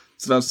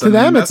 It's about To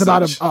them, it's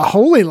about message. a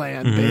holy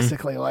land, Mhm.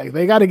 basically. Like,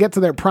 they got to get to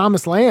their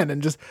promised land,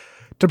 and just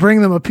to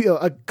bring them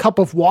a cup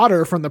of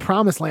water from the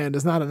promised land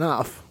is not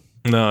enough.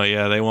 No,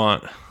 yeah,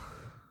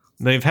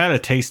 they've had a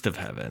taste of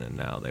heaven, and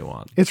now they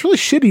want. It's really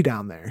shitty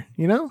down there,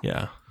 you know?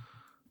 Yeah.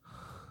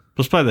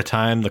 Plus, by the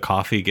time the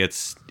coffee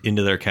gets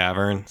into their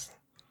caverns,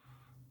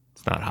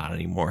 it's not hot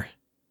anymore.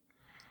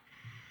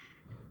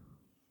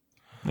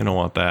 They don't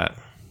want that.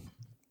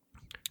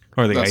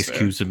 Or the That's ice fair.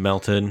 cubes have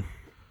melted.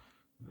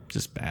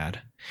 Just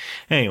bad.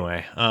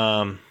 Anyway,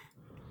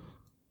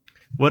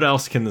 what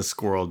else can the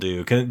squirrel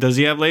do? Does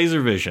he have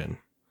laser vision?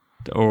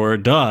 Or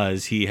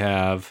does he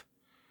have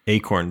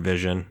acorn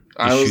vision?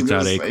 He I was shoots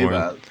going out to say acorn.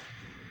 that.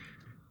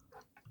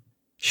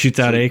 Shoots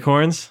out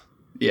acorns?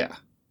 Yeah.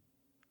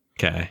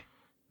 Okay.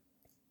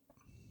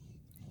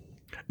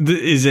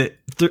 Is it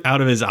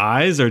out of his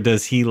eyes, or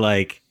does he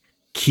like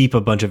keep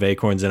a bunch of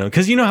acorns in him?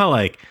 Because you know how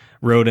like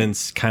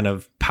rodents kind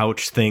of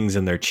pouch things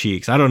in their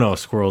cheeks. I don't know if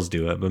squirrels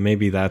do it, but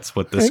maybe that's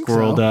what the I think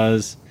squirrel so.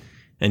 does,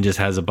 and just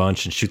has a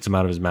bunch and shoots them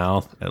out of his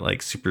mouth at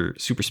like super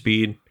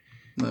speed.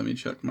 Let me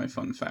check my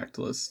fun fact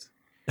list.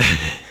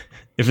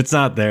 If it's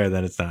not there,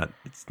 then it's not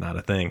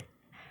a thing.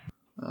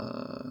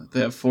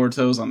 They have 4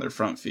 toes on their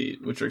front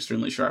feet, which are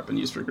extremely sharp and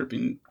used for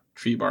gripping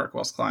tree bark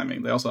whilst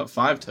climbing. They also have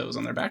 5 toes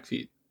on their back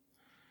feet.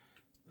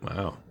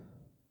 Wow.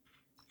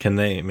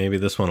 Maybe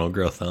this one will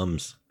grow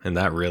thumbs, and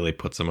that really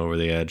puts them over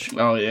the edge.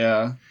 Oh,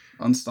 yeah.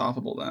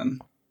 Unstoppable then.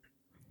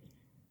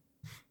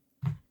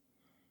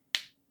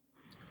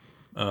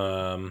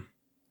 Well,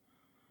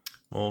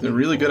 They're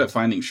really good at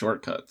finding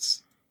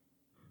shortcuts.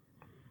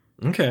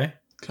 Okay.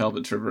 Help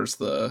it traverse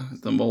the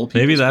mole.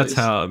 Maybe people's that's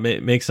place. how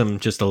it makes him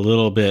just a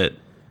little bit.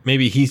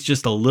 Maybe he's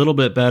just a little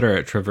bit better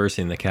at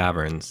traversing the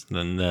caverns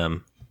than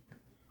them,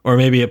 or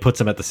maybe it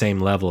puts him at the same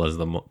level as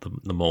the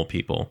mole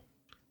people,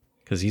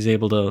 because he's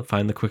able to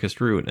find the quickest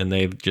route, and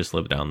they've just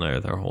lived down there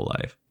their whole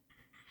life.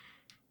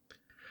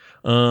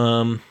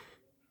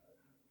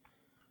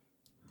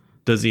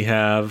 Does he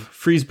have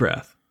freeze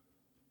breath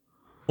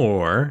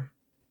or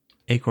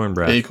acorn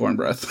breath? Acorn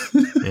breath.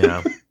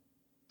 Yeah.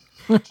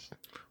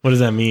 What does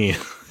that mean?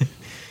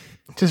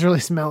 Just really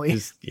smelly.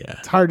 Yeah.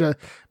 It's hard to.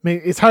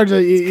 It's hard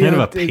to. You kind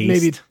know, of a it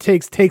maybe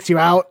paste. takes you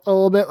out a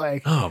little bit.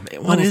 Like, Oh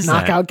man, what almost is that?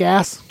 knockout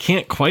gas?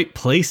 Can't quite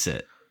place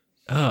it.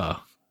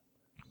 Oh.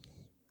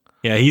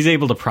 Yeah, he's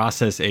able to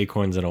process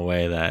acorns in a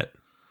way that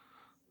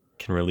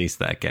can release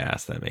that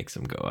gas that makes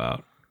him go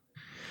out.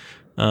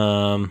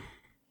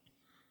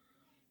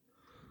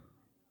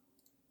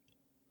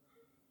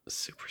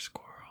 Super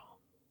squirrel.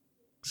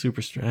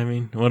 I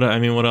mean,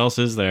 what else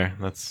is there?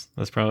 That's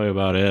probably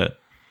about it.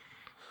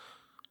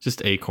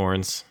 Just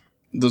acorns.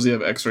 Does he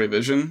have X-ray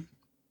vision?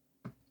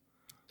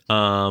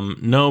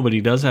 No, but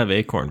he does have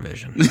acorn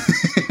vision.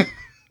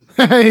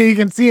 You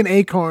can see an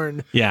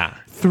acorn Yeah.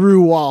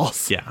 through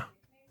walls. Yeah.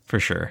 For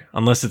sure.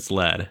 Unless it's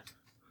lead.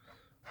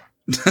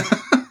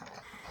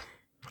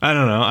 I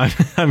don't know.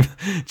 I'm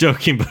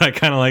joking, but I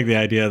kind of like the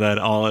idea that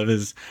all of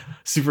his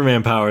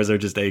Superman powers are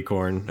just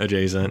acorn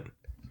adjacent.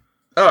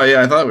 Oh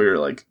yeah, I thought we were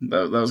like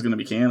that was going to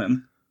be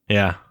canon.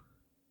 Yeah.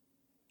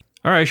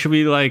 All right, should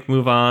we like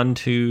move on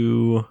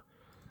to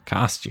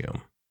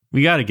costume?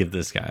 We got to give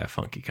this guy a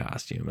funky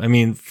costume. I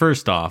mean,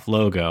 first off,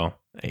 logo,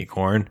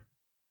 acorn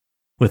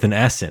with an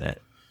S in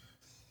it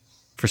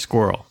for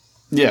squirrel.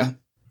 Yeah.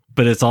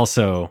 But it's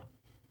also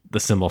the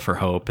symbol for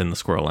hope in the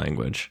squirrel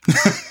language.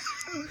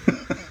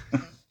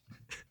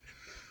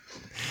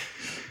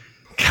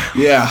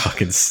 Yeah.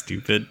 Fucking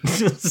stupid.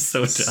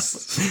 So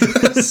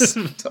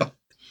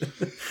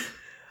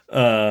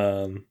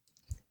dumb.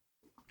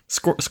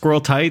 Squirrel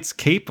tights,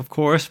 cape, of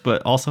course,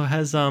 but also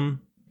has a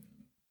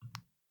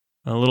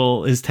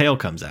little, his tail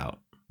comes out.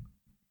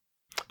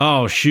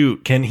 Oh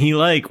shoot, can he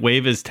like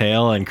wave his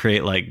tail and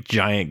create like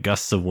giant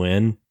gusts of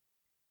wind?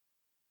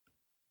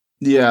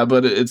 Yeah,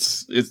 but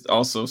it's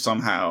also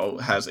somehow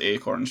has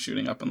acorns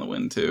shooting up in the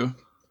wind too.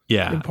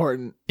 Yeah.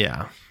 Important.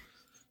 Yeah.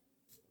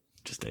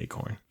 Just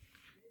acorn.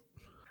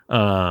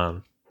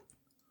 And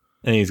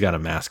he's got a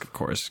mask, of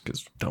course,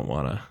 because don't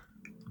want to,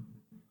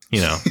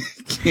 you know.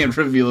 Can't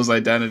reveal his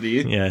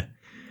identity. Yeah.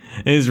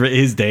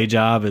 His day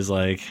job is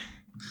like,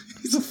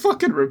 He's a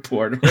fucking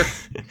reporter.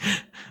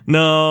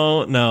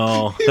 no.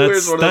 He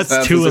wears one of those That's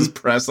hats that says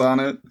press on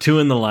it. too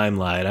in the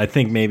limelight. I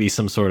think maybe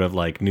some sort of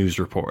like news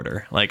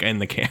reporter, like in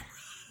the camera.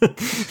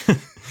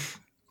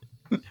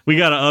 We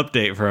got to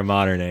update for a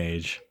modern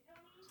age.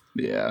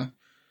 Yeah.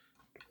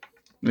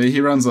 I mean,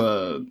 he runs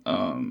a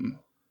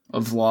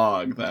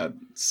vlog that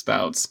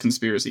spouts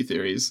conspiracy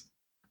theories.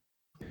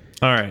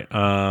 All right.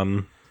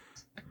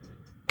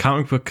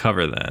 Comic book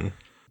cover then.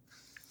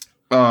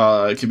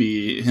 It could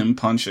be him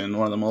punching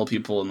one of the mole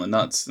people in the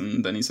nuts,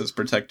 and then he says,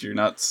 "Protect your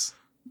nuts."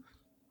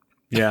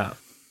 Yeah.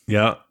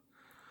 Yeah.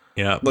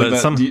 Yeah, Like but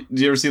that,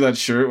 do you ever see that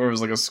shirt where it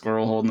was like a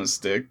squirrel holding a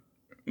stick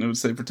and it would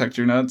say "Protect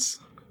your nuts"?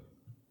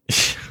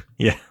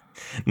 Yeah.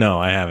 No,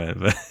 I haven't.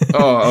 But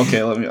Oh,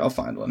 okay. I'll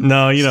find one.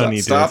 No, you don't need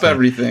to. Stop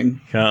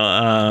everything.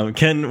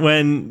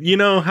 When you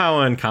know how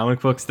in comic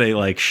books they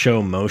like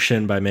show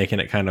motion by making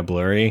it kind of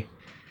blurry?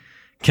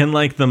 Can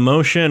like the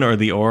motion or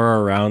the aura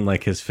around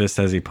like his fist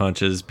as he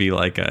punches be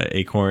like a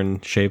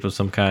acorn shape of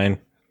some kind?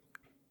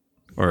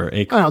 Or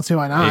I don't see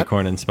why not.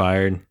 Acorn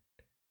inspired?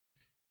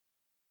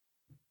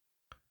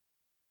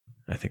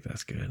 I think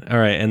that's good. All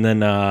right, and then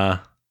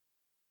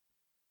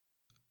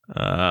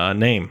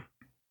name.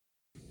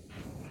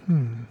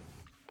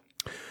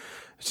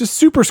 It's just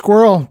Super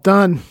Squirrel.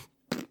 Done.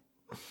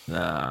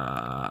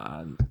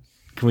 Can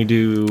we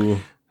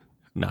do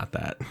not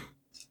that?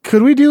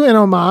 Could we do an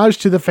homage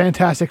to the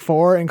Fantastic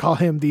Four and call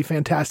him the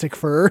Fantastic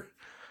Fur?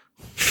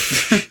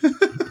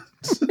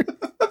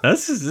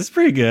 That's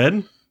pretty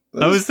good.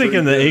 I was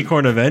thinking the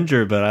Acorn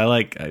Avenger, but I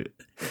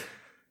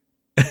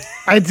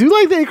do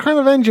like the Acorn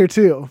Avenger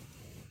too.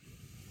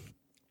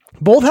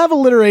 Both have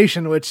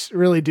alliteration, which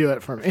really do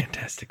it for me.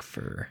 Fantastic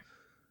Fur.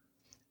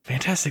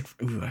 Fantastic.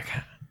 Ooh,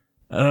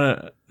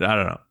 I don't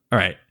know. All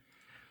right.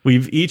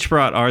 We've each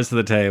brought ours to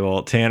the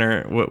table.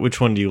 Tanner,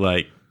 which one do you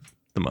like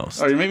the most?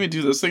 Oh, you made me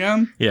do this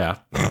again? Yeah.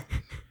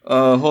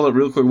 Hold up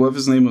real quick. What if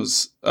his name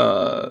was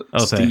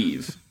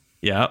Steve?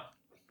 Yeah.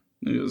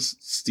 It was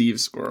Steve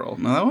Squirrel.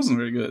 No, that wasn't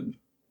very good.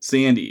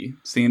 Sandy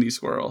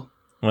Squirrel.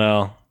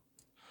 Well,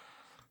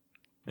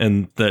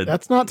 and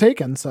that's not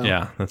taken, so.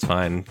 Yeah, that's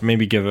fine.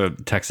 Maybe give a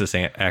Texas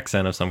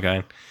accent of some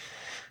kind.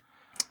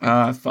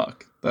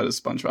 Fuck. That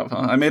is SpongeBob,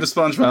 huh? I made a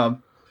SpongeBob.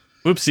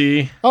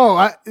 Whoopsie. Oh,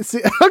 I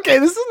see. Okay,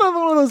 this is another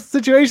one of those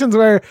situations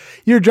where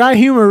your dry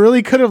humor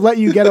really could have let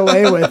you get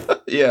away with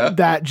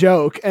that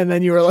joke, and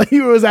then you were like,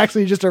 it was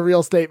actually just a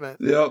real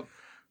statement. Yep.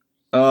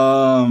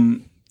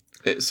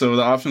 So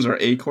the options are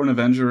Acorn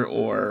Avenger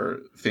or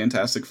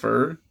Fantastic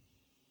Fur.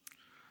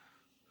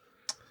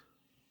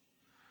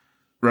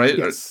 Right?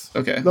 Yes.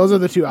 Okay. Those are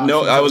the two options.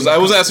 No, I was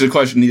asking a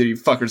question. Neither you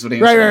fuckers would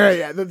answer. Right.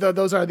 Yeah.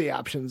 Those are the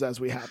options as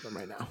we have them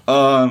right now.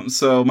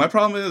 So my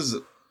problem is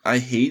I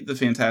hate the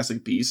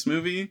Fantastic Beasts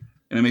movie,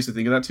 and it makes me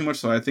think of that too much.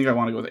 So I think I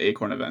want to go with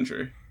Acorn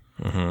Avenger.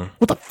 Mm-hmm.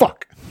 What the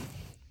fuck?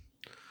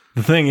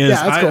 The thing is,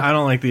 cool. I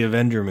don't like the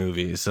Avenger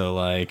movie, so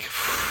like.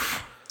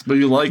 But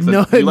you like the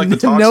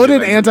toxic noted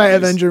Avenger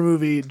anti-Avenger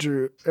movie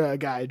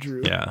guy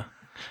Drew. Yeah.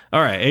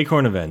 All right,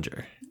 Acorn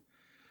Avenger.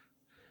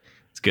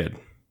 It's good.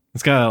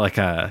 It's got like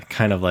a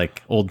kind of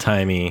like old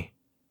timey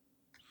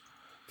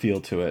feel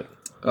to it.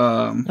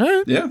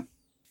 Right. Yeah,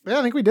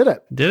 I think we did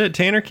it. Did it,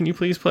 Tanner? Can you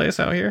please play us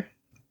out here?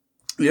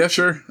 Yeah,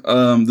 sure.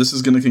 This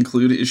is going to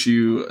conclude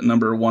issue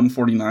number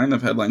 149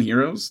 of Headline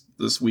Heroes.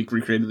 This week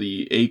we created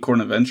the Acorn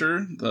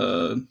Avenger,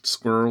 the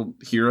squirrel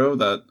hero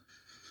that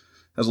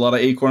has a lot of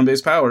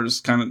acorn-based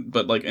powers, kind of,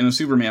 but like in a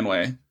Superman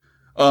way.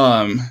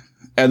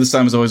 At this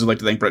time, as always, I'd like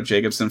to thank Brett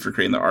Jacobson for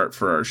creating the art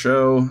for our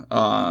show.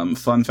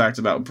 Fun fact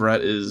about Brett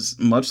is,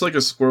 much like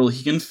a squirrel,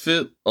 he can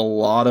fit a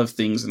lot of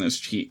things in his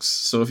cheeks.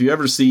 So if you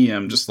ever see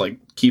him, just like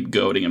keep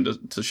goading him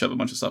to shove a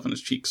bunch of stuff in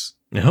his cheeks.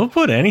 He'll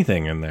put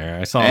anything in there.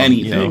 I saw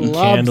him,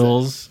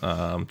 candles,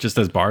 just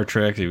as bar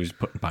tricks. He was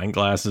putting pint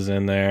glasses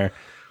in there,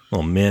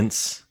 little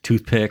mints,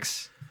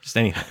 toothpicks, just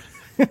anything.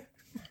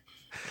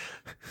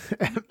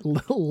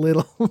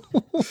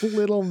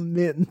 little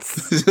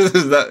mints.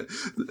 That,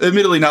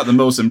 admittedly, not the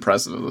most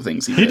impressive of the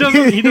things he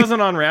did. He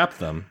doesn't unwrap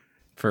them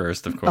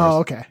first, of course. Oh,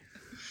 okay.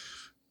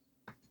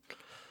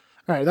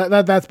 All right,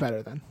 that's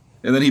better then.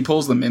 And then he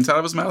pulls the mint out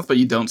of his mouth, but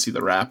you don't see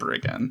the wrapper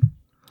again.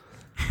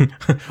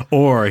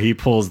 Or he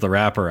pulls the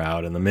wrapper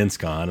out and the mint's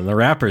gone and the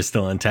wrapper's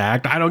still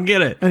intact. I don't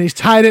get it. And he's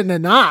tied it in a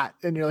knot,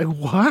 and you're like,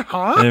 what?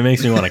 Huh? And it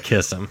makes me want to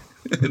kiss him.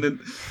 And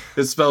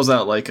it spells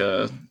out like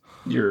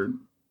your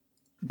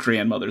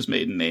grandmother's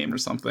maiden name or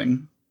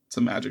something. It's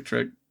a magic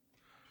trick.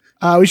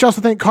 We should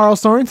also thank Carl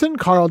Sorensen.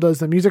 Carl does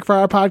the music for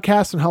our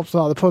podcast and helps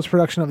with all the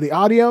post-production of the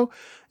audio.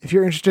 If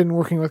you're interested in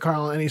working with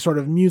Carl on any sort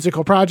of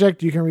musical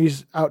project, you can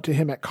reach out to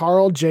him at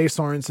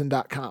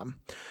carljsorensen.com.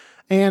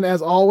 And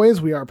as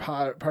always, we are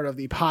part of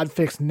the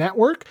Podfix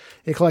Network,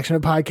 a collection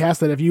of podcasts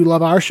that if you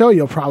love our show,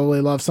 you'll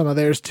probably love some of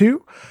theirs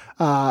too.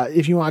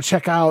 If you want to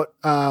check out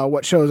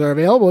what shows are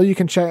available, you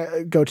can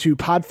go to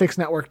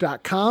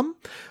podfixnetwork.com.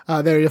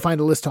 There you'll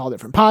find a list of all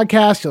different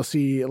podcasts. You'll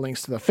see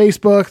links to the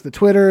Facebook, the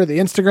Twitter, the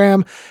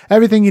Instagram,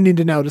 everything you need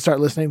to know to start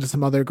listening to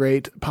some other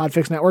great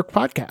Podfix Network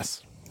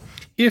podcasts.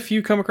 If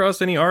you come across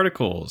any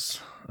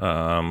articles,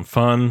 fun,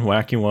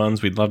 wacky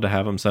ones, we'd love to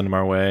have them. Send them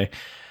our way.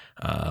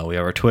 We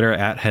have our Twitter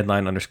at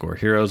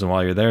headline_heroes. And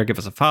while you're there, give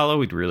us a follow.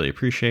 We'd really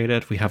appreciate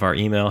it. We have our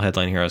email,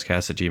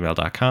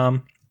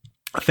 headlineheroescast@gmail.com,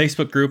 a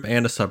Facebook group,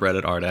 and a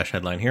subreddit,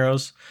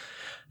 r-headlineheroes.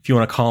 If you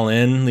want to call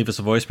in, leave us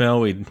a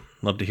voicemail. We'd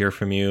love to hear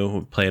from you.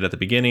 We'll play it at the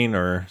beginning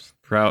or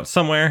throughout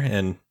somewhere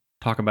and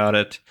talk about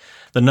it.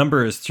 The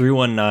number is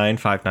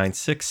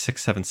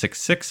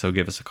 319-596-6766, so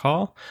give us a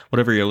call.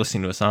 Whatever you're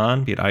listening to us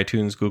on, be it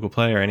iTunes, Google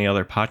Play, or any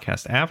other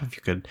podcast app, if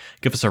you could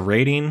give us a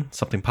rating,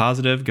 something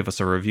positive, give us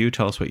a review,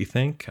 tell us what you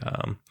think.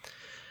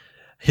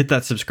 Hit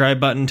that subscribe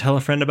button, tell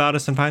a friend about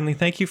us, and finally,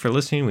 thank you for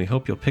listening. We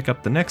hope you'll pick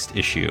up the next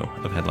issue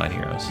of Headline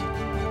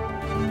Heroes.